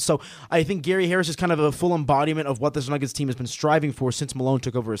night out. So I think Gary Harris is kind of a full embodiment of what this Nuggets team has been striving for since Malone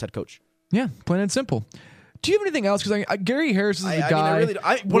took over as head coach. Yeah, plain and simple. Do you have anything else? Because Gary Harris is a guy.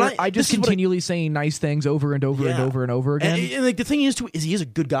 I just continually saying nice things over and over and over and over again. And like the thing is, too, is he is a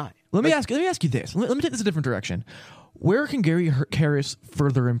good guy. Let me ask you this. Let me take this a different direction. Where can Gary Harris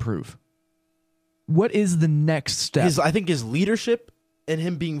further improve? What is the next step? I think his leadership and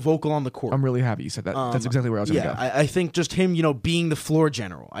him being vocal on the court. I'm really happy you said that. That's exactly where I was going to go. I think just him, being the floor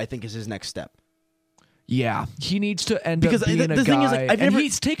general, I think is his next step. Yeah, he needs to end up being the a thing guy, is, and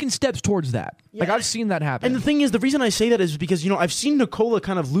he's taken steps towards that. Like, I've seen that happen. And the thing is, the reason I say that is because, I've seen Nikola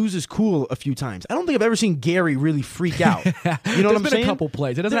kind of lose his cool a few times. I don't think I've ever seen Gary really freak out. You know what I'm saying? There's been a couple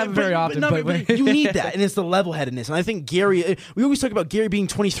plays. It doesn't happen very often. But you need that, and it's the level-headedness. And I think Gary, we always talk about Gary being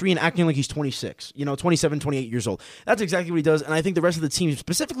 23 and acting like he's 26, 27, 28 years old. That's exactly what he does, and I think the rest of the team,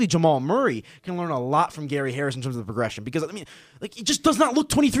 specifically Jamal Murray, can learn a lot from Gary Harris in terms of the progression. Because, he just does not look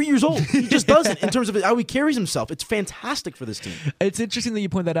 23 years old. He just doesn't in terms of how he carries himself. It's fantastic for this team. It's interesting that you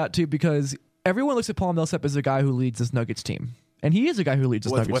point that out, too, because everyone looks at Paul Millsap as a guy who leads this Nuggets team. And he is a guy who leads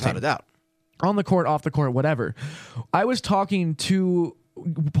this Nuggets team. Without a doubt. On the court, off the court, whatever. I was talking to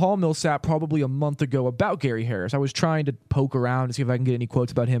Paul Millsap probably a month ago about Gary Harris. I was trying to poke around to see if I can get any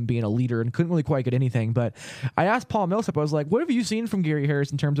quotes about him being a leader and couldn't really quite get anything. But I asked Paul Millsap, I was like, what have you seen from Gary Harris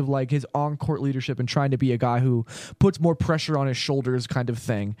in terms of like his on-court leadership and trying to be a guy who puts more pressure on his shoulders kind of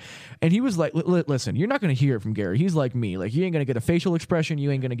thing? And he was like, listen, you're not going to hear it from Gary. He's like me. Like, you ain't going to get a facial expression. You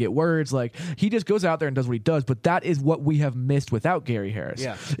ain't going to get words. Like, he just goes out there and does what he does. But that is what we have missed without Gary Harris.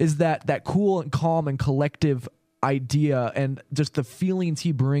 Yeah. Is that cool and calm and collective idea and just the feelings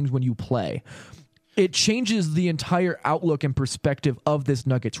he brings when you play. It changes the entire outlook and perspective of this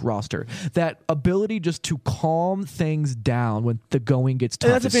Nuggets roster. That ability just to calm things down when the going gets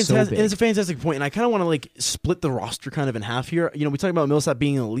tough is so big. It's a fantastic point, and I kind of want to like split the roster kind of in half here. We talk about Millsap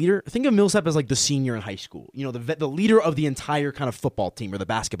being a leader. Think of Millsap as like the senior in high school. The leader of the entire kind of football team or the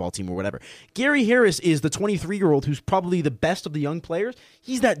basketball team or whatever. Gary Harris is the 23-year-old who's probably the best of the young players.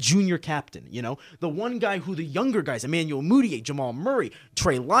 He's that junior captain. The one guy who the younger guys, Emmanuel Mudiay, Jamal Murray,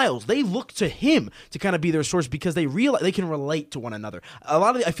 Trey Lyles, they look to him to kind of be their source because they realize they can relate to one another.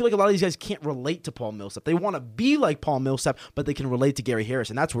 I feel like a lot of these guys can't relate to Paul Millsap. They want to be like Paul Millsap, but they can relate to Gary Harris,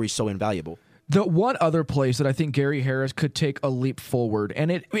 and that's where he's so invaluable. The one other place that I think Gary Harris could take a leap forward,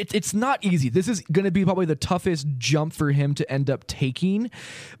 and it's not easy. This is going to be probably the toughest jump for him to end up taking.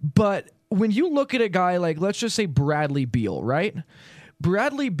 But when you look at a guy like, let's just say Bradley Beal, right?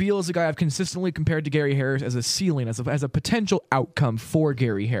 Bradley Beal is a guy I've consistently compared to Gary Harris as a ceiling, as a potential outcome for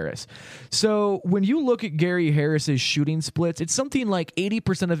Gary Harris. So when you look at Gary Harris's shooting splits, it's something like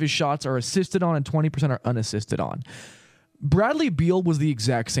 80% of his shots are assisted on and 20% are unassisted on. Bradley Beal was the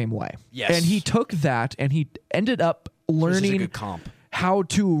exact same way. Yes. And he took that and he ended up learning this is a good comp. how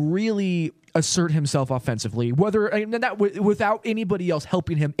to really assert himself offensively, without anybody else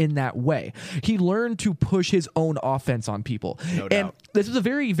helping him in that way. He learned to push his own offense on people. No doubt. And this is a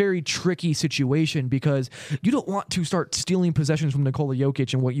very, very tricky situation because you don't want to start stealing possessions from Nikola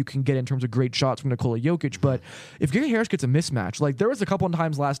Jokic and what you can get in terms of great shots from Nikola Jokic. But if Gary Harris gets a mismatch, like there was a couple of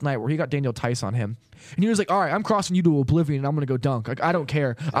times last night where he got Daniel Tice on him, and he was like, all right, I'm crossing you to oblivion and I'm going to go dunk. Like, I don't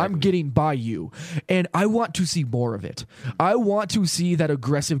care. Exactly. I'm getting by you. And I want to see more of it. I want to see that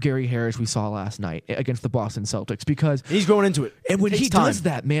aggressive Gary Harris we saw last night against the Boston Celtics because he's going into it. And when he does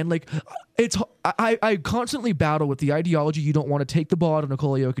that, man, like I constantly battle with the ideology you don't want to take the ball out of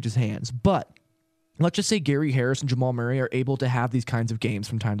Nikola Jokic's hands, but let's just say Gary Harris and Jamal Murray are able to have these kinds of games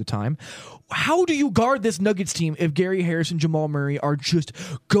from time to time. How do you guard this Nuggets team if Gary Harris and Jamal Murray are just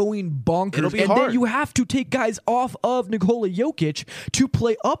going bonkers? It'll be and hard. Then you have to take guys off of Nikola Jokic to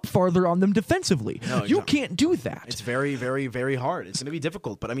play up farther on them defensively. No, you can't do that. It's very, very, very hard. It's going to be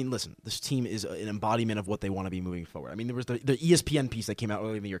difficult. But I mean, listen, this team is an embodiment of what they want to be moving forward. I mean, there was the ESPN piece that came out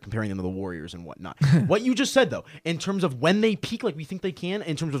earlier in the year comparing them to the Warriors and whatnot. What you just said, though, in terms of when they peak like we think they can,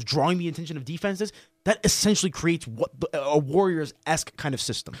 in terms of drawing the attention of defenses, that essentially creates a Warriors-esque kind of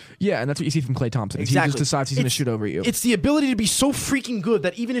system. Yeah, and that's what you see from Klay Thompson. Exactly. He just decides he's going to shoot over you. It's the ability to be so freaking good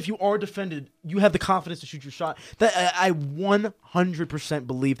that even if you are defended, you have the confidence to shoot your shot. That I 100%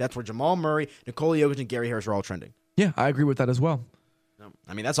 believe that's where Jamal Murray, Nikola Jokic, and Gary Harris are all trending. Yeah, I agree with that as well.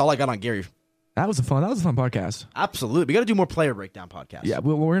 I mean, that's all I got on Gary. That was a fun podcast. Absolutely. We got to do more player breakdown podcasts. Yeah,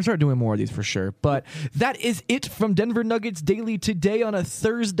 we're going to start doing more of these for sure. But that is it from Denver Nuggets Daily today on a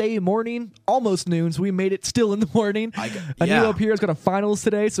Thursday morning, almost noon, so we made it still in the morning. Anilo Piro's got a finals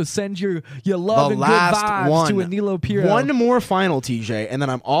today, so send your love and good vibes to Anilo Piro. One more final, TJ, and then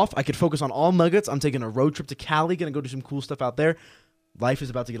I'm off. I could focus on all Nuggets. I'm taking a road trip to Cali, going to go do some cool stuff out there. Life is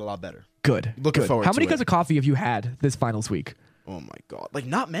about to get a lot better. Good. Looking forward to it. How many cups of coffee have you had this finals week? Oh my God. Like,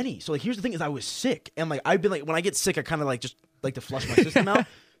 not many. So, like, here's the thing is I was sick. And, like, I've been, like, when I get sick, I kind of, like, just like to flush my system out.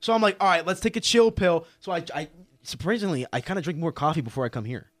 So I'm like, all right, let's take a chill pill. So I surprisingly, I kind of drink more coffee before I come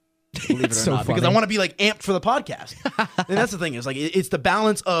here. Believe it or so not. funny. Because I want to be, like, amped for the podcast. And that's the thing. Is like, it's the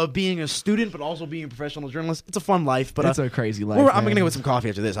balance of being a student but also being a professional journalist. It's a fun life. But it's a crazy life. I'm going to go with some coffee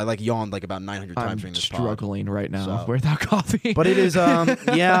after this. I, like, yawned, like, about 900 times during this pod. I'm struggling right now without coffee. But it is,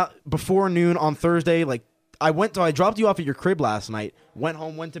 before noon on Thursday, like, I dropped you off at your crib last night, went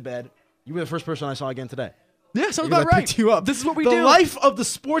home, went to bed. You were the first person I saw again today. Yeah, sounds about right. Picked you up. This is what we do. do. The life of the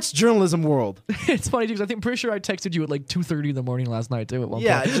sports journalism world. It's funny because I'm pretty sure I texted you at like 2:30 in the morning last night too. At one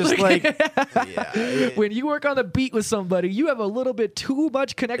point. Just like when you work on the beat with somebody, you have a little bit too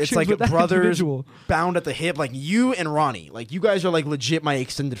much connection. It's like with that brothers individual. bound at the hip. Like you and Ronnie, like you guys are like legit my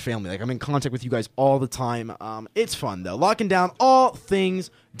extended family. Like I'm in contact with you guys all the time. It's fun though. Locking down all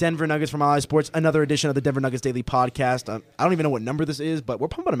things Denver Nuggets from Mile High Sports. Another edition of the Denver Nuggets Daily Podcast. I don't even know what number this is, but we're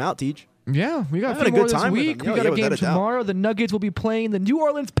pumping them out, Teach. Yeah, we got a good good time this week. We got a game tomorrow. The Nuggets will be playing the New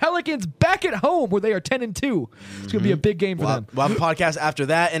Orleans Pelicans back at home, where they are 10-2. It's going to be a big game for them. We'll have a podcast after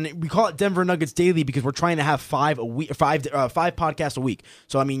that, and we call it Denver Nuggets Daily because we're trying to have five podcasts a week.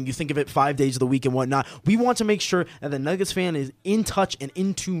 So I mean, you think of it 5 days of the week and whatnot. We want to make sure that the Nuggets fan is in touch and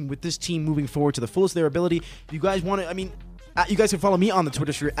in tune with this team moving forward to the fullest of their ability. If you guys want to, I mean. You guys can follow me on the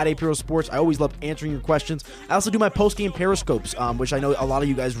Twitter sphere at @APiroSports. I always love answering your questions. I also do my post-game periscopes, which I know a lot of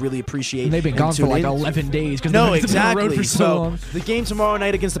you guys really appreciate. And they've been gone for like 11 days because no, they've been on the road for so long. The game tomorrow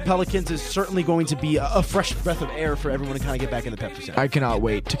night against the Pelicans is certainly going to be a fresh breath of air for everyone to kind of get back in the Pepsi Center. I cannot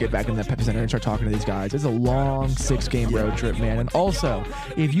wait to get back in the Pepsi Center and start talking to these guys. It's a long 6-game road trip, man. And also,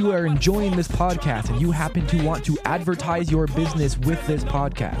 if you are enjoying this podcast and you happen to want to advertise your business with this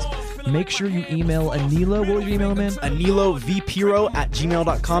podcast, make sure you email Anilo. What was your email, man?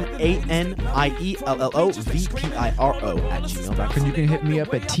 AniloVPiro@gmail.com. ANILOVPIRO@gmail.com. And you can hit me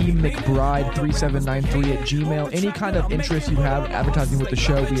up at tmcbride3793@gmail. Any kind of interest you have advertising with the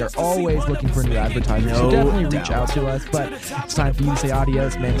show, we are always looking for new advertisers. So definitely reach out to us. But it's time for you to say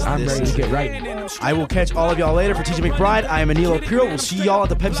adios, man. I'm ready to get right. I will catch all of y'all later. For TJ McBride, I am Anilo Piro. We'll see y'all at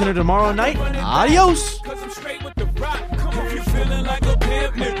the Pepsi Center tomorrow night. Adios.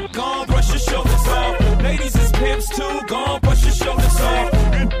 Gone, brush your shoulders off. Ladies is pimps too. Gone, brush your shoulders off.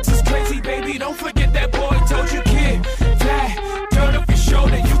 This is crazy, baby. Don't forget that boy told you, kid. Fly, dirt up your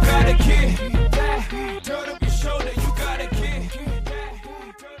shoulder, you got a kid. Fly, dirt up your shoulder, you got a kid.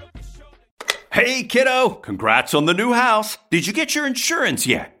 Hey, kiddo. Congrats on the new house. Did you get your insurance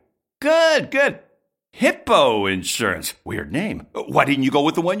yet? Good. Hippo Insurance. Weird name. Why didn't you go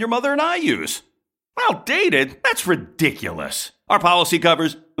with the one your mother and I use? Outdated? That's ridiculous. Our policy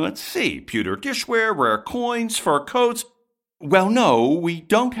covers, pewter dishware, rare coins, fur coats. Well, no, we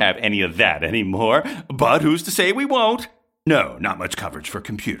don't have any of that anymore, but who's to say we won't? No, not much coverage for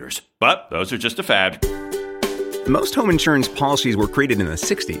computers. But those are just a fad. Most home insurance policies were created in the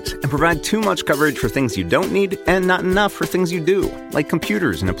 60s and provide too much coverage for things you don't need and not enough for things you do, like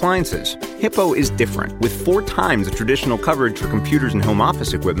computers and appliances. Hippo is different, with 4 times the traditional coverage for computers and home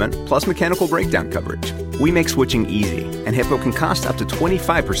office equipment, plus mechanical breakdown coverage. We make switching easy, and Hippo can cost up to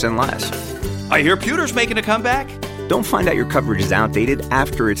 25% less. I hear Pewter's making a comeback. Don't find out your coverage is outdated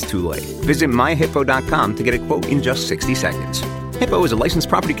after it's too late. Visit myhippo.com to get a quote in just 60 seconds. Hippo is a licensed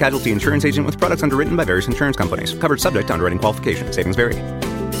property casualty insurance agent with products underwritten by various insurance companies. Covered subject to underwriting qualification. Savings vary.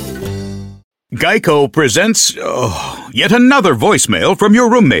 Geico presents yet another voicemail from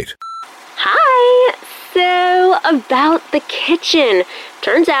your roommate. Hi. So, about the kitchen.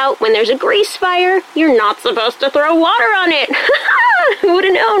 Turns out when there's a grease fire, you're not supposed to throw water on it. Who would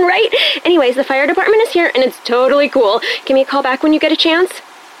have known, right? Anyways, the fire department is here and it's totally cool. Give me a call back when you get a chance.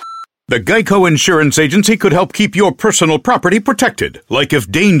 The Geico Insurance Agency could help keep your personal property protected, like if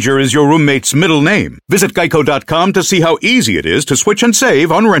danger is your roommate's middle name. Visit geico.com to see how easy it is to switch and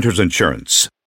save on renter's insurance.